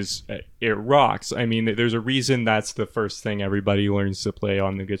is, it rocks. I mean, there's a reason that's the first thing everybody learns to play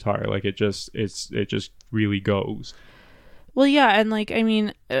on the guitar. Like it just really goes. Well, yeah, and like I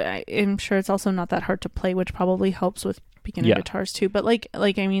mean, I'm sure it's also not that hard to play, which probably helps with beginner guitars too. But like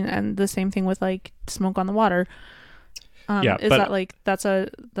I mean, and the same thing with like Smoke on the Water. That's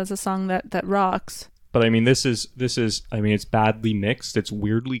a song that rocks. But I mean, this is I mean, it's badly mixed. It's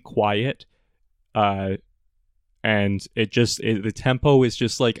weirdly quiet, and the tempo is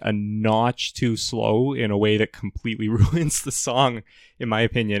just like a notch too slow in a way that completely ruins the song, in my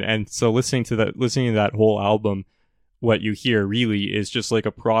opinion. And so listening to that whole album, what you hear really is just like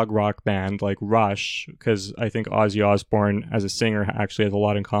a prog rock band like Rush, because I think Ozzy Osbourne as a singer actually has a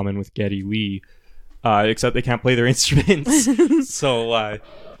lot in common with Geddy Lee, except they can't play their instruments. So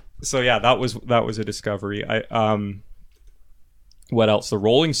yeah, that was a discovery. What else? The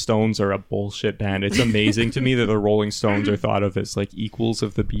Rolling Stones are a bullshit band. It's amazing to me that the Rolling Stones are thought of as like equals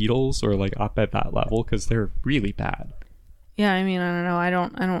of the Beatles, or like up at that level, because they're really bad. Yeah, I mean, I don't know.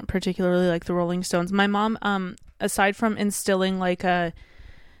 I don't particularly like the Rolling Stones. My mom, aside from instilling like a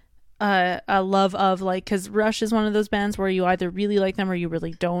love of like, because Rush is one of those bands where you either really like them or you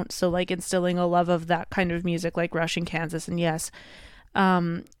really don't. So like instilling a love of that kind of music, like Rush and Kansas, and yes.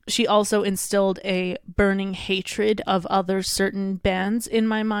 She also instilled a burning hatred of other certain bands in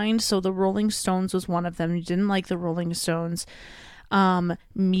my mind. So the Rolling Stones was one of them. You didn't like the Rolling Stones.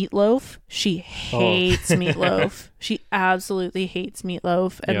 Meatloaf. She hates Meatloaf. She absolutely hates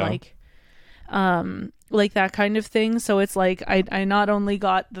Meatloaf, and like that kind of thing. So it's like I not only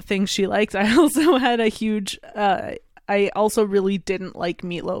got the things she likes, I also had a huge I also really didn't like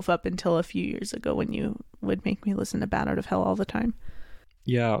Meatloaf up until a few years ago, when you would make me listen to Bat Out of Hell all the time.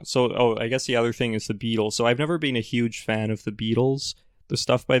 Yeah, so I guess the other thing is the Beatles. So I've never been a huge fan of the Beatles. The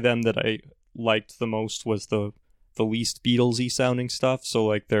stuff by them that I liked the most was the least Beatlesy sounding stuff. So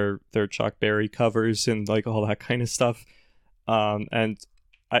like their Chuck Berry covers and like all that kind of stuff.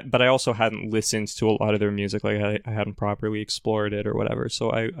 But I also hadn't listened to a lot of their music. Like I hadn't properly explored it or whatever. So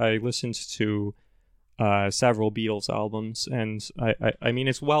I listened to several Beatles albums, and I mean,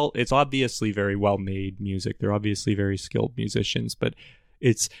 it's obviously very well made music. They're obviously very skilled musicians, but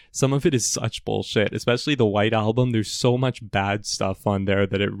some of it is such bullshit, especially the White Album. There's so much bad stuff on there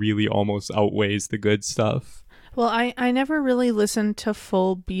that it really almost outweighs the good stuff. Well, I never really listened to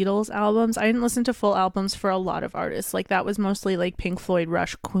full Beatles albums. I didn't listen to full albums for a lot of artists. Like, that was mostly like Pink Floyd,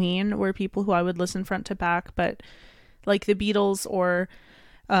 Rush, Queen were people who I would listen front to back. But like the Beatles or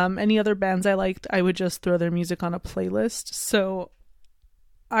any other bands I liked, I would just throw their music on a playlist. So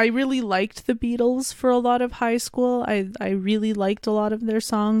I really liked the Beatles for a lot of high school. I really liked a lot of their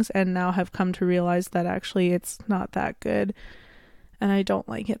songs, and now have come to realize that actually it's not that good, and I don't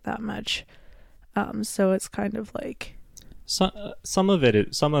like it that much. So it's kind of like some of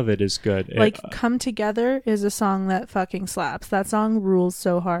it is good. Like Come Together is a song that fucking slaps. That song rules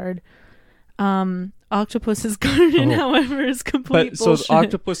so hard. Octopus's Garden, however, is complete bullshit. So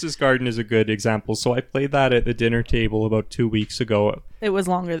Octopus's Garden is a good example. So I played that at the dinner table about 2 weeks ago. It was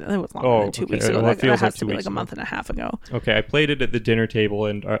longer than 2 weeks ago. Well, That has to be like a month and a half ago. Okay, I played it at the dinner table,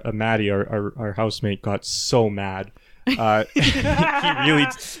 and Maddie, our housemate, got so mad. He really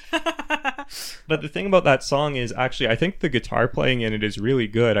But the thing about that song is, actually, I think the guitar playing in it is really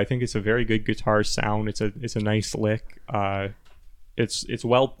good. I think it's a very good guitar sound. It's a nice lick. It's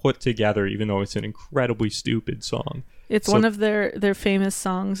well put together, even though it's an incredibly stupid song. It's one of their famous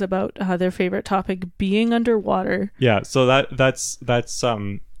songs about their favorite topic being underwater. Yeah, so that's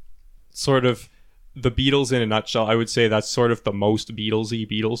sort of the Beatles in a nutshell. I would say that's sort of the most Beatlesy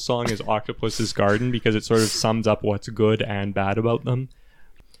Beatles song is Octopus's Garden, because it sort of sums up what's good and bad about them.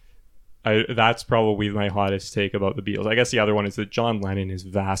 That's probably my hottest take about the Beatles. I guess the other one is that John Lennon is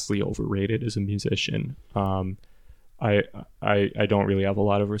vastly overrated as a musician. I don't really have a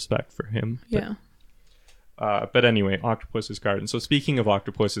lot of respect for him. Yeah. But anyway, Octopus's Garden. So speaking of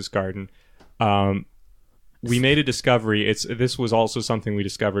Octopus's Garden, we made a discovery. This was also something we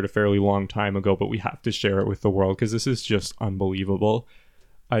discovered a fairly long time ago, but we have to share it with the world because this is just unbelievable.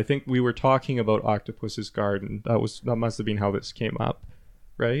 I think we were talking about Octopus's Garden. That must have been how this came up,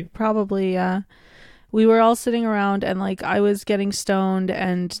 right? Probably, yeah. We were all sitting around, and like I was getting stoned,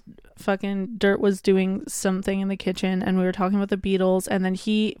 and fucking Dirt was doing something in the kitchen, and we were talking about the Beatles, and then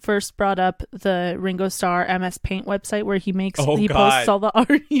he first brought up the Ringo Starr MS Paint website where he posts all the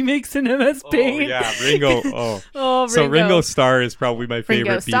art he makes in MS Paint. Oh yeah, Ringo. Oh, so Ringo Starr is probably my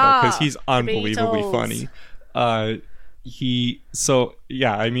favorite Beatle because he's unbelievably Beatles. funny. I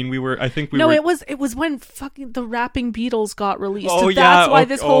mean, it was when fucking the rapping Beatles got released. Oh, so yeah. That's why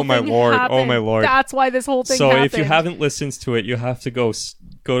this whole thing happened. Oh my lord. That's why this whole thing happened. So if you haven't listened to it, you have to go to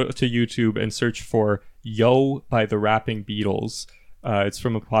YouTube and search for Yo by the Rapping Beatles. It's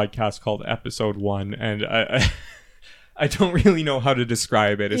from a podcast called Episode 1, and I don't really know how to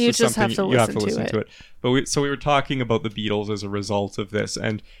describe it. It's just something you have to listen to it. But we were talking about the Beatles as a result of this,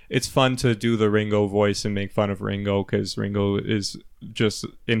 and it's fun to do the Ringo voice and make fun of Ringo because Ringo is just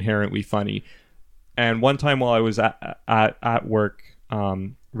inherently funny. And one time while I was at work,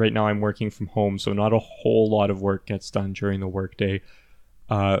 right now I'm working from home, so not a whole lot of work gets done during the workday.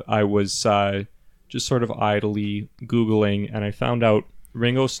 I was just sort of idly Googling, and I found out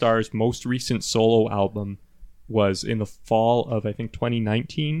Ringo Starr's most recent solo album was in the fall of, I think,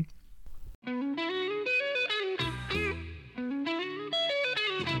 2019.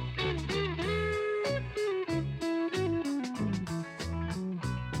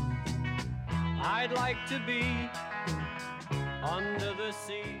 I'd like to be under the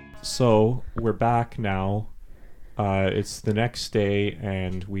sea. So we're back now. It's the next day,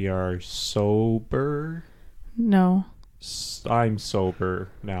 and we are sober. No. I'm sober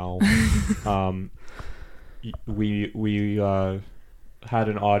now. We had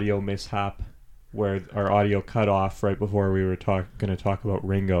an audio mishap where our audio cut off right before we were going to talk about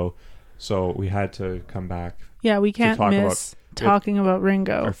Ringo, so we had to come back. Yeah, we can't miss talking about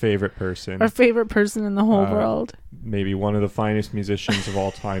Ringo, our favorite person in the whole world. Maybe one of the finest musicians of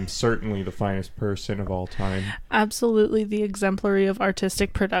all time, certainly the finest person of all time. Absolutely the exemplary of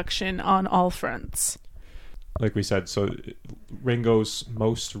artistic production on all fronts. Like we said, so Ringo's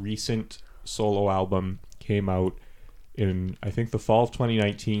most recent solo album came out in, I think, the fall of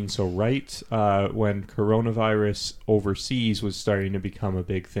 2019, so right when coronavirus overseas was starting to become a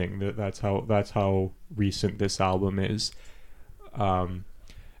big thing. That's how recent this album is, and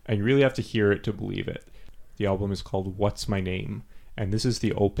you really have to hear it to believe it. The album is called What's My Name, and this is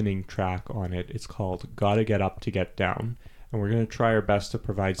the opening track on it. It's called Gotta Get Up to Get Down, and we're going to try our best to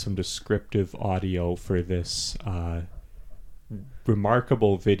provide some descriptive audio for this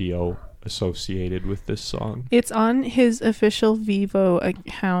remarkable video associated with this song. It's on his official Vivo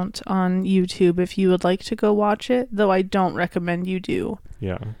account on YouTube if you would like to go watch it, though I don't recommend you do.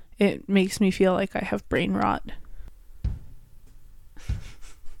 Yeah. It makes me feel like I have brain rot.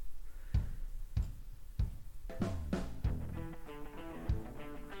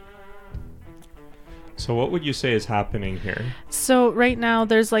 So what would you say is happening here? So right now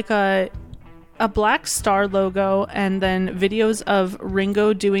there's like a black star logo, and then videos of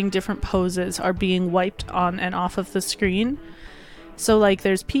Ringo doing different poses are being wiped on and off of the screen. So like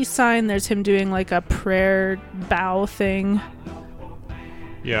there's peace sign, there's him doing like a prayer bow thing.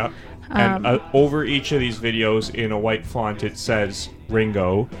 Yeah. And over each of these videos in a white font it says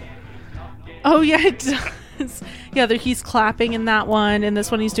Ringo. Oh yeah, it does. Yeah, he's clapping in that one. In this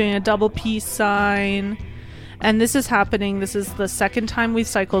one he's doing a double peace sign. And this is happening. This is the second time we've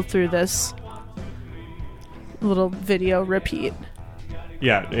cycled through this little video repeat.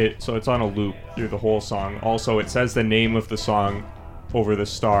 Yeah, so it's on a loop through the whole song. Also, it says the name of the song over the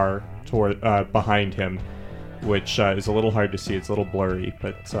star behind him, which is a little hard to see. It's a little blurry,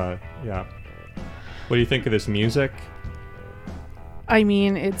 but yeah. What do you think of this music? I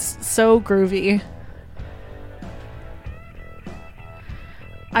mean, it's so groovy.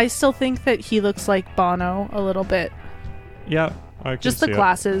 I still think that he looks like Bono a little bit. Yeah, I can just see the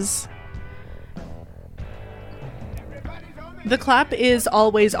glasses. The clap is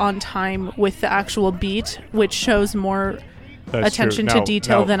always on time with the actual beat, which shows more attention to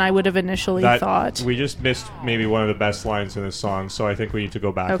detail than I would have initially thought. We just missed maybe one of the best lines in this song, so I think we need to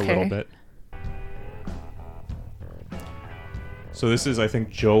go back a little bit. So this is, I think,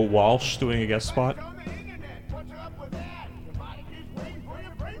 Joe Walsh doing a guest spot.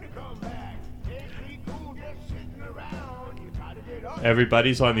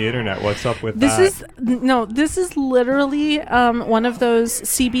 Everybody's on the internet. What's up with that? This is literally one of those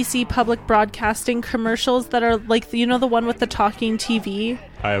CBC public broadcasting commercials that are like, the one with the talking TV.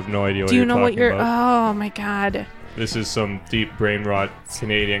 I have no idea what Do you know talking what you're about. Oh my god. This is some deep brain rot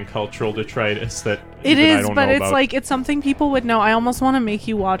Canadian cultural detritus that it even is, I don't but know it's about. like, it's something people would know. I almost want to make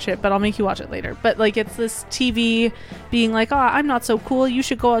you watch it, but I'll make you watch it later. But like, it's this TV being like, I'm not so cool. You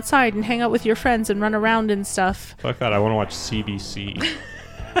should go outside and hang out with your friends and run around and stuff. Fuck that. I want to watch CBC.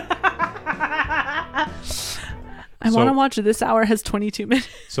 I want to watch This Hour Has 22 Minutes.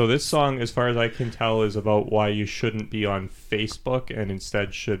 So this song, as far as I can tell, is about why you shouldn't be on Facebook and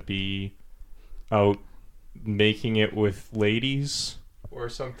instead should be out making it with ladies or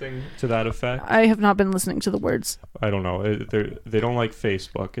something to that effect. I have not been listening to the words. I don't know. They don't like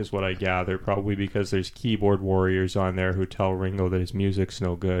Facebook is what I gather, probably because there's keyboard warriors on there who tell Ringo that his music's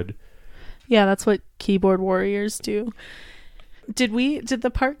no good. Yeah, that's what keyboard warriors do. Did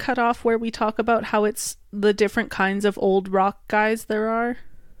the part cut off where we talk about how it's the different kinds of old rock guys there are?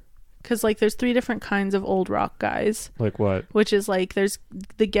 Because like there's 3 different kinds of old rock guys. Like what? Which is like, there's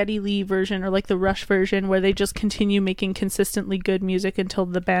the Geddy Lee version, or like the Rush version, where they just continue making consistently good music until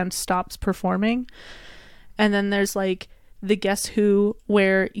the band stops performing. And then there's like the Guess Who,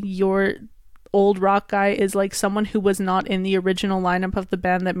 where your old rock guy is like someone who was not in the original lineup of the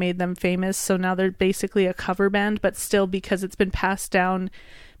band that made them famous. So now they're basically a cover band, but still, because it's been passed down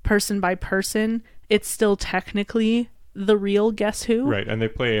person by person, it's still technically the real Guess Who. Right, and they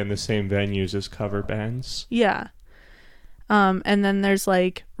play in the same venues as cover bands. Yeah. And then there's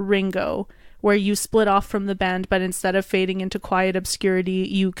like Ringo, where you split off from the band, but instead of fading into quiet obscurity,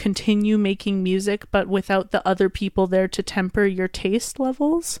 you continue making music, but without the other people there to temper your taste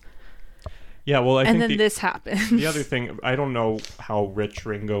levels. Yeah, well, I think then this happens. The other thing, I don't know how rich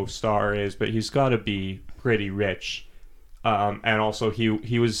Ringo Starr is, but he's got to be pretty rich. And also,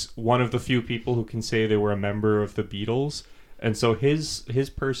 he was one of the few people who can say they were a member of the Beatles, and so his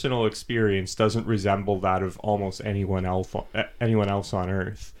personal experience doesn't resemble that of almost anyone else on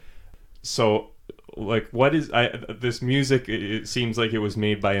Earth. So, like, what is this music? It seems like it was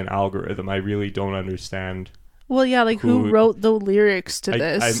made by an algorithm. I really don't understand. Well, yeah, like who wrote the lyrics to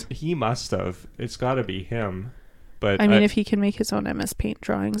this? He must have. It's got to be him. But I mean, if he can make his own MS Paint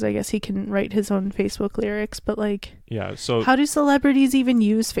drawings, I guess he can write his own Facebook lyrics. But like, yeah. So how do celebrities even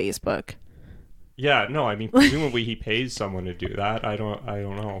use Facebook? Yeah, no. I mean, presumably he pays someone to do that. I don't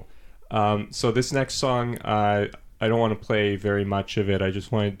know. So this next song, I don't want to play very much of it. I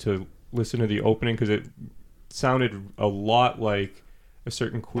just wanted to listen to the opening because it sounded a lot like a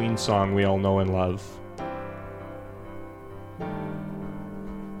certain Queen song we all know and love.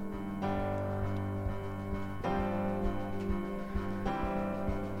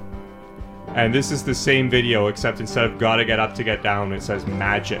 And this is the same video, except instead of gotta get up to get down, it says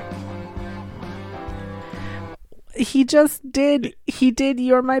magic. He did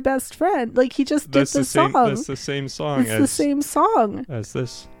You're My Best Friend. Like, he just did the song. That's the same song. It's the same song as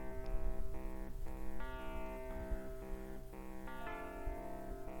this.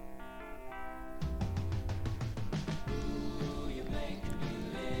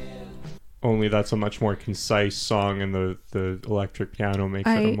 Only that's a much more concise song, and the electric piano makes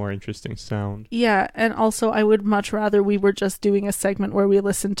it a more interesting sound. Yeah, and also I would much rather we were just doing a segment where we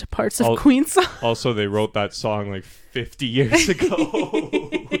listened to parts of Queen's songs. Also, they wrote that song like 50 years ago.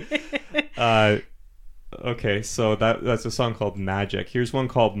 Okay, so that's a song called Magic. Here's one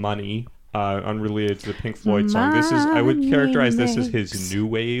called Money, unrelated to the Pink Floyd song. I would characterize this as his new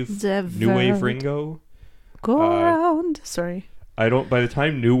wave Ringo. Go around. Sorry. By the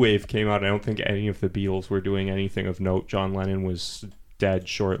time New Wave came out, I don't think any of the Beatles were doing anything of note. John Lennon was dead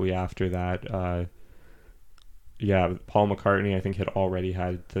shortly after that. Paul McCartney, I think, had already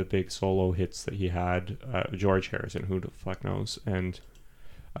had the big solo hits that he had. George Harrison, who the fuck knows? And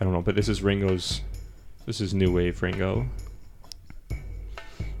I don't know, but this is New Wave Ringo.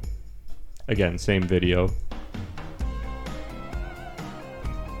 Again, same video.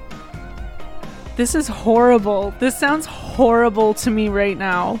 This is horrible. This sounds horrible to me right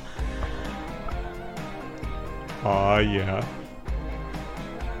now. Yeah.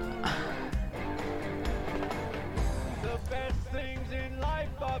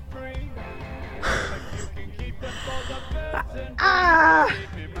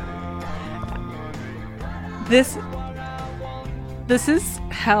 This is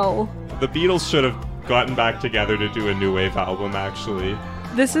hell. The Beatles should have gotten back together to do a new wave album, actually.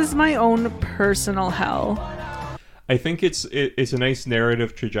 This is my own personal hell. I think it's a nice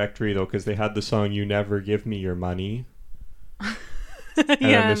narrative trajectory, though, because they had the song "You Never Give Me Your Money," and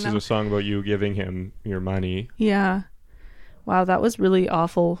then this is a song about you giving him your money. Yeah. Wow, that was really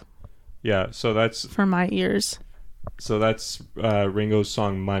awful. Yeah, so that's for my ears. So that's Ringo's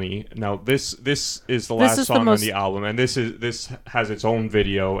song "Money." Now this is the last song on the album, and this has its own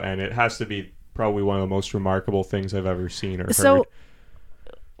video, and it has to be probably one of the most remarkable things I've ever seen or heard. So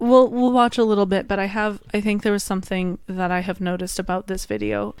we'll watch a little bit, but I think there was something that I have noticed about this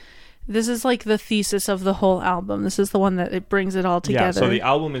video. This is like the thesis of the whole album. This is the one that it brings it all together. Yeah, so the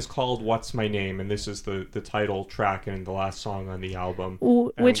album is called "What's My Name," and this is the title track and the last song on the album.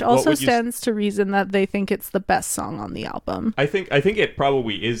 Which also stands to reason that they think it's the best song on the album. I think it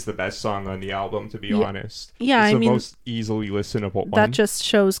probably is the best song on the album, to be honest. Yeah, it's the most easily listenable one. That just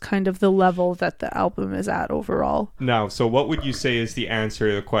shows kind of the level that the album is at overall. Now, so what would you say is the answer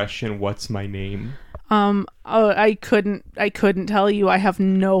to the question, "What's my name"? I couldn't tell you. I have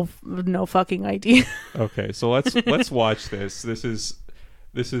no fucking idea. Okay, so let's watch this. This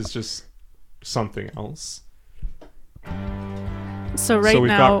is just something else. So we've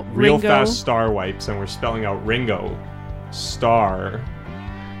now got real Ringo, fast star wipes, and we're spelling out Ringo Starr.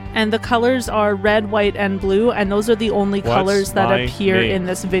 And the colors are red, white, and blue, and those are the only colors that appear in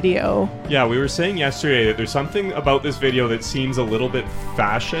this video. Yeah, we were saying yesterday that there's something about this video that seems a little bit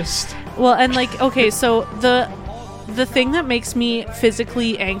fascist. Well, and okay, so the thing that makes me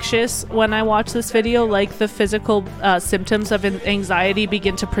physically anxious when I watch this video, like the physical symptoms of anxiety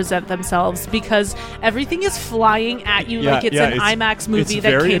begin to present themselves because everything is flying at you like it's an IMAX movie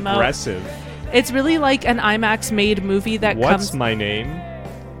that came out. It's very aggressive. It's really like an IMAX made movie that What's my name?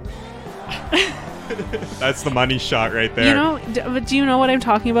 That's the money shot right there. Do you know what I'm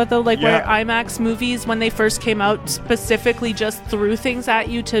talking about though? Like where IMAX movies, when they first came out, specifically just threw things at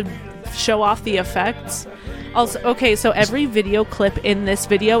you to show off the effects. Also, okay, so every video clip in this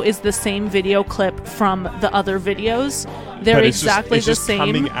video is the same video clip from the other videos. They're exactly the same,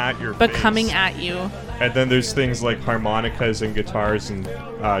 coming at your but face. Coming at you. And then there's things like harmonicas and guitars and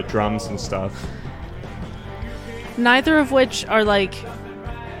drums and stuff. Neither of which are like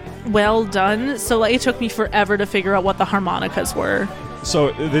well done, so like it took me forever to figure out what the harmonicas were.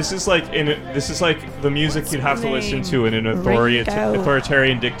 So this is like the music you'd have to listen to in an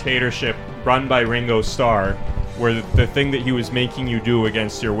authoritarian dictatorship run by Ringo Starr, where the thing that he was making you do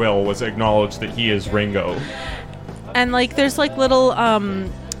against your will was acknowledge that he is Ringo. And like there's like little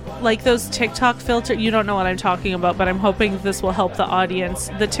like those TikTok filters. You don't know what I'm talking about, but I'm hoping this will help the audience.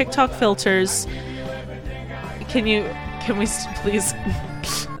 The TikTok filters. Can we please?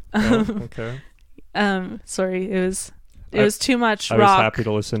 Okay. Sorry, it was too much rock. I was happy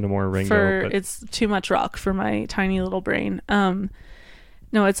to listen to more Ringo. It's too much rock for my tiny little brain.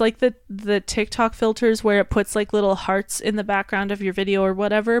 No, it's like the TikTok filters where it puts like little hearts in the background of your video or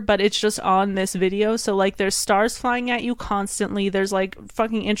whatever, but it's just on this video. So like there's stars flying at you constantly. There's like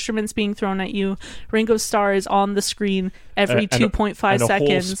fucking instruments being thrown at you. Ringo Starr is on the screen every 2.5 seconds. And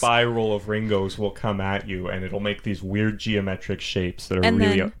a whole spiral of Ringos will come at you, and it'll make these weird geometric shapes that are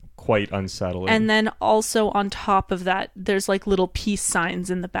really quite unsettling. And then also on top of that, there's like little peace signs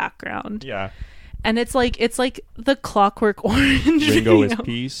in the background. Yeah. And it's like the Clockwork Orange. Ringo is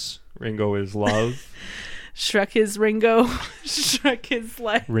peace. Ringo is love. Shrek is Ringo. Shrek is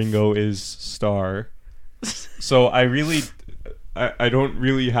like Ringo is Starr. So I don't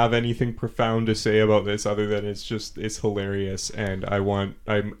really have anything profound to say about this other than it's hilarious, and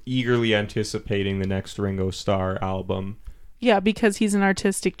I'm eagerly anticipating the next Ringo Starr album. Yeah, because he's an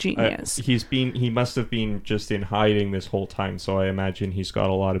artistic genius. He must have been just in hiding this whole time, so I imagine he's got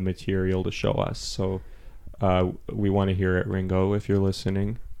a lot of material to show us. So we want to hear it, Ringo, if you're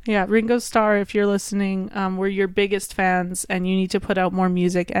listening. Yeah, Ringo Starr, if you're listening, we're your biggest fans, and you need to put out more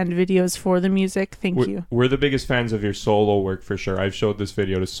music and videos for the music. Thank you. We're the biggest fans of your solo work, for sure. I've showed this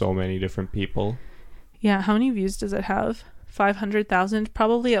video to so many different people. Yeah, how many views does it have? 500,000?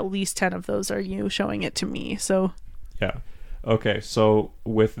 Probably at least 10 of those are you showing it to me, so... Yeah. Okay, so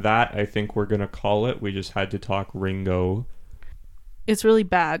with that, I think we're going to call it. We just had to talk Ringo. It's really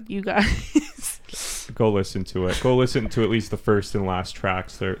bad, you guys. Go listen to it. Go listen to at least the first and last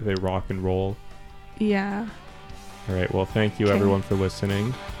tracks. They rock and roll. Yeah. All right, well, thank you, everyone, for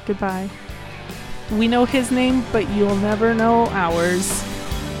listening. Goodbye. We know his name, but you'll never know ours.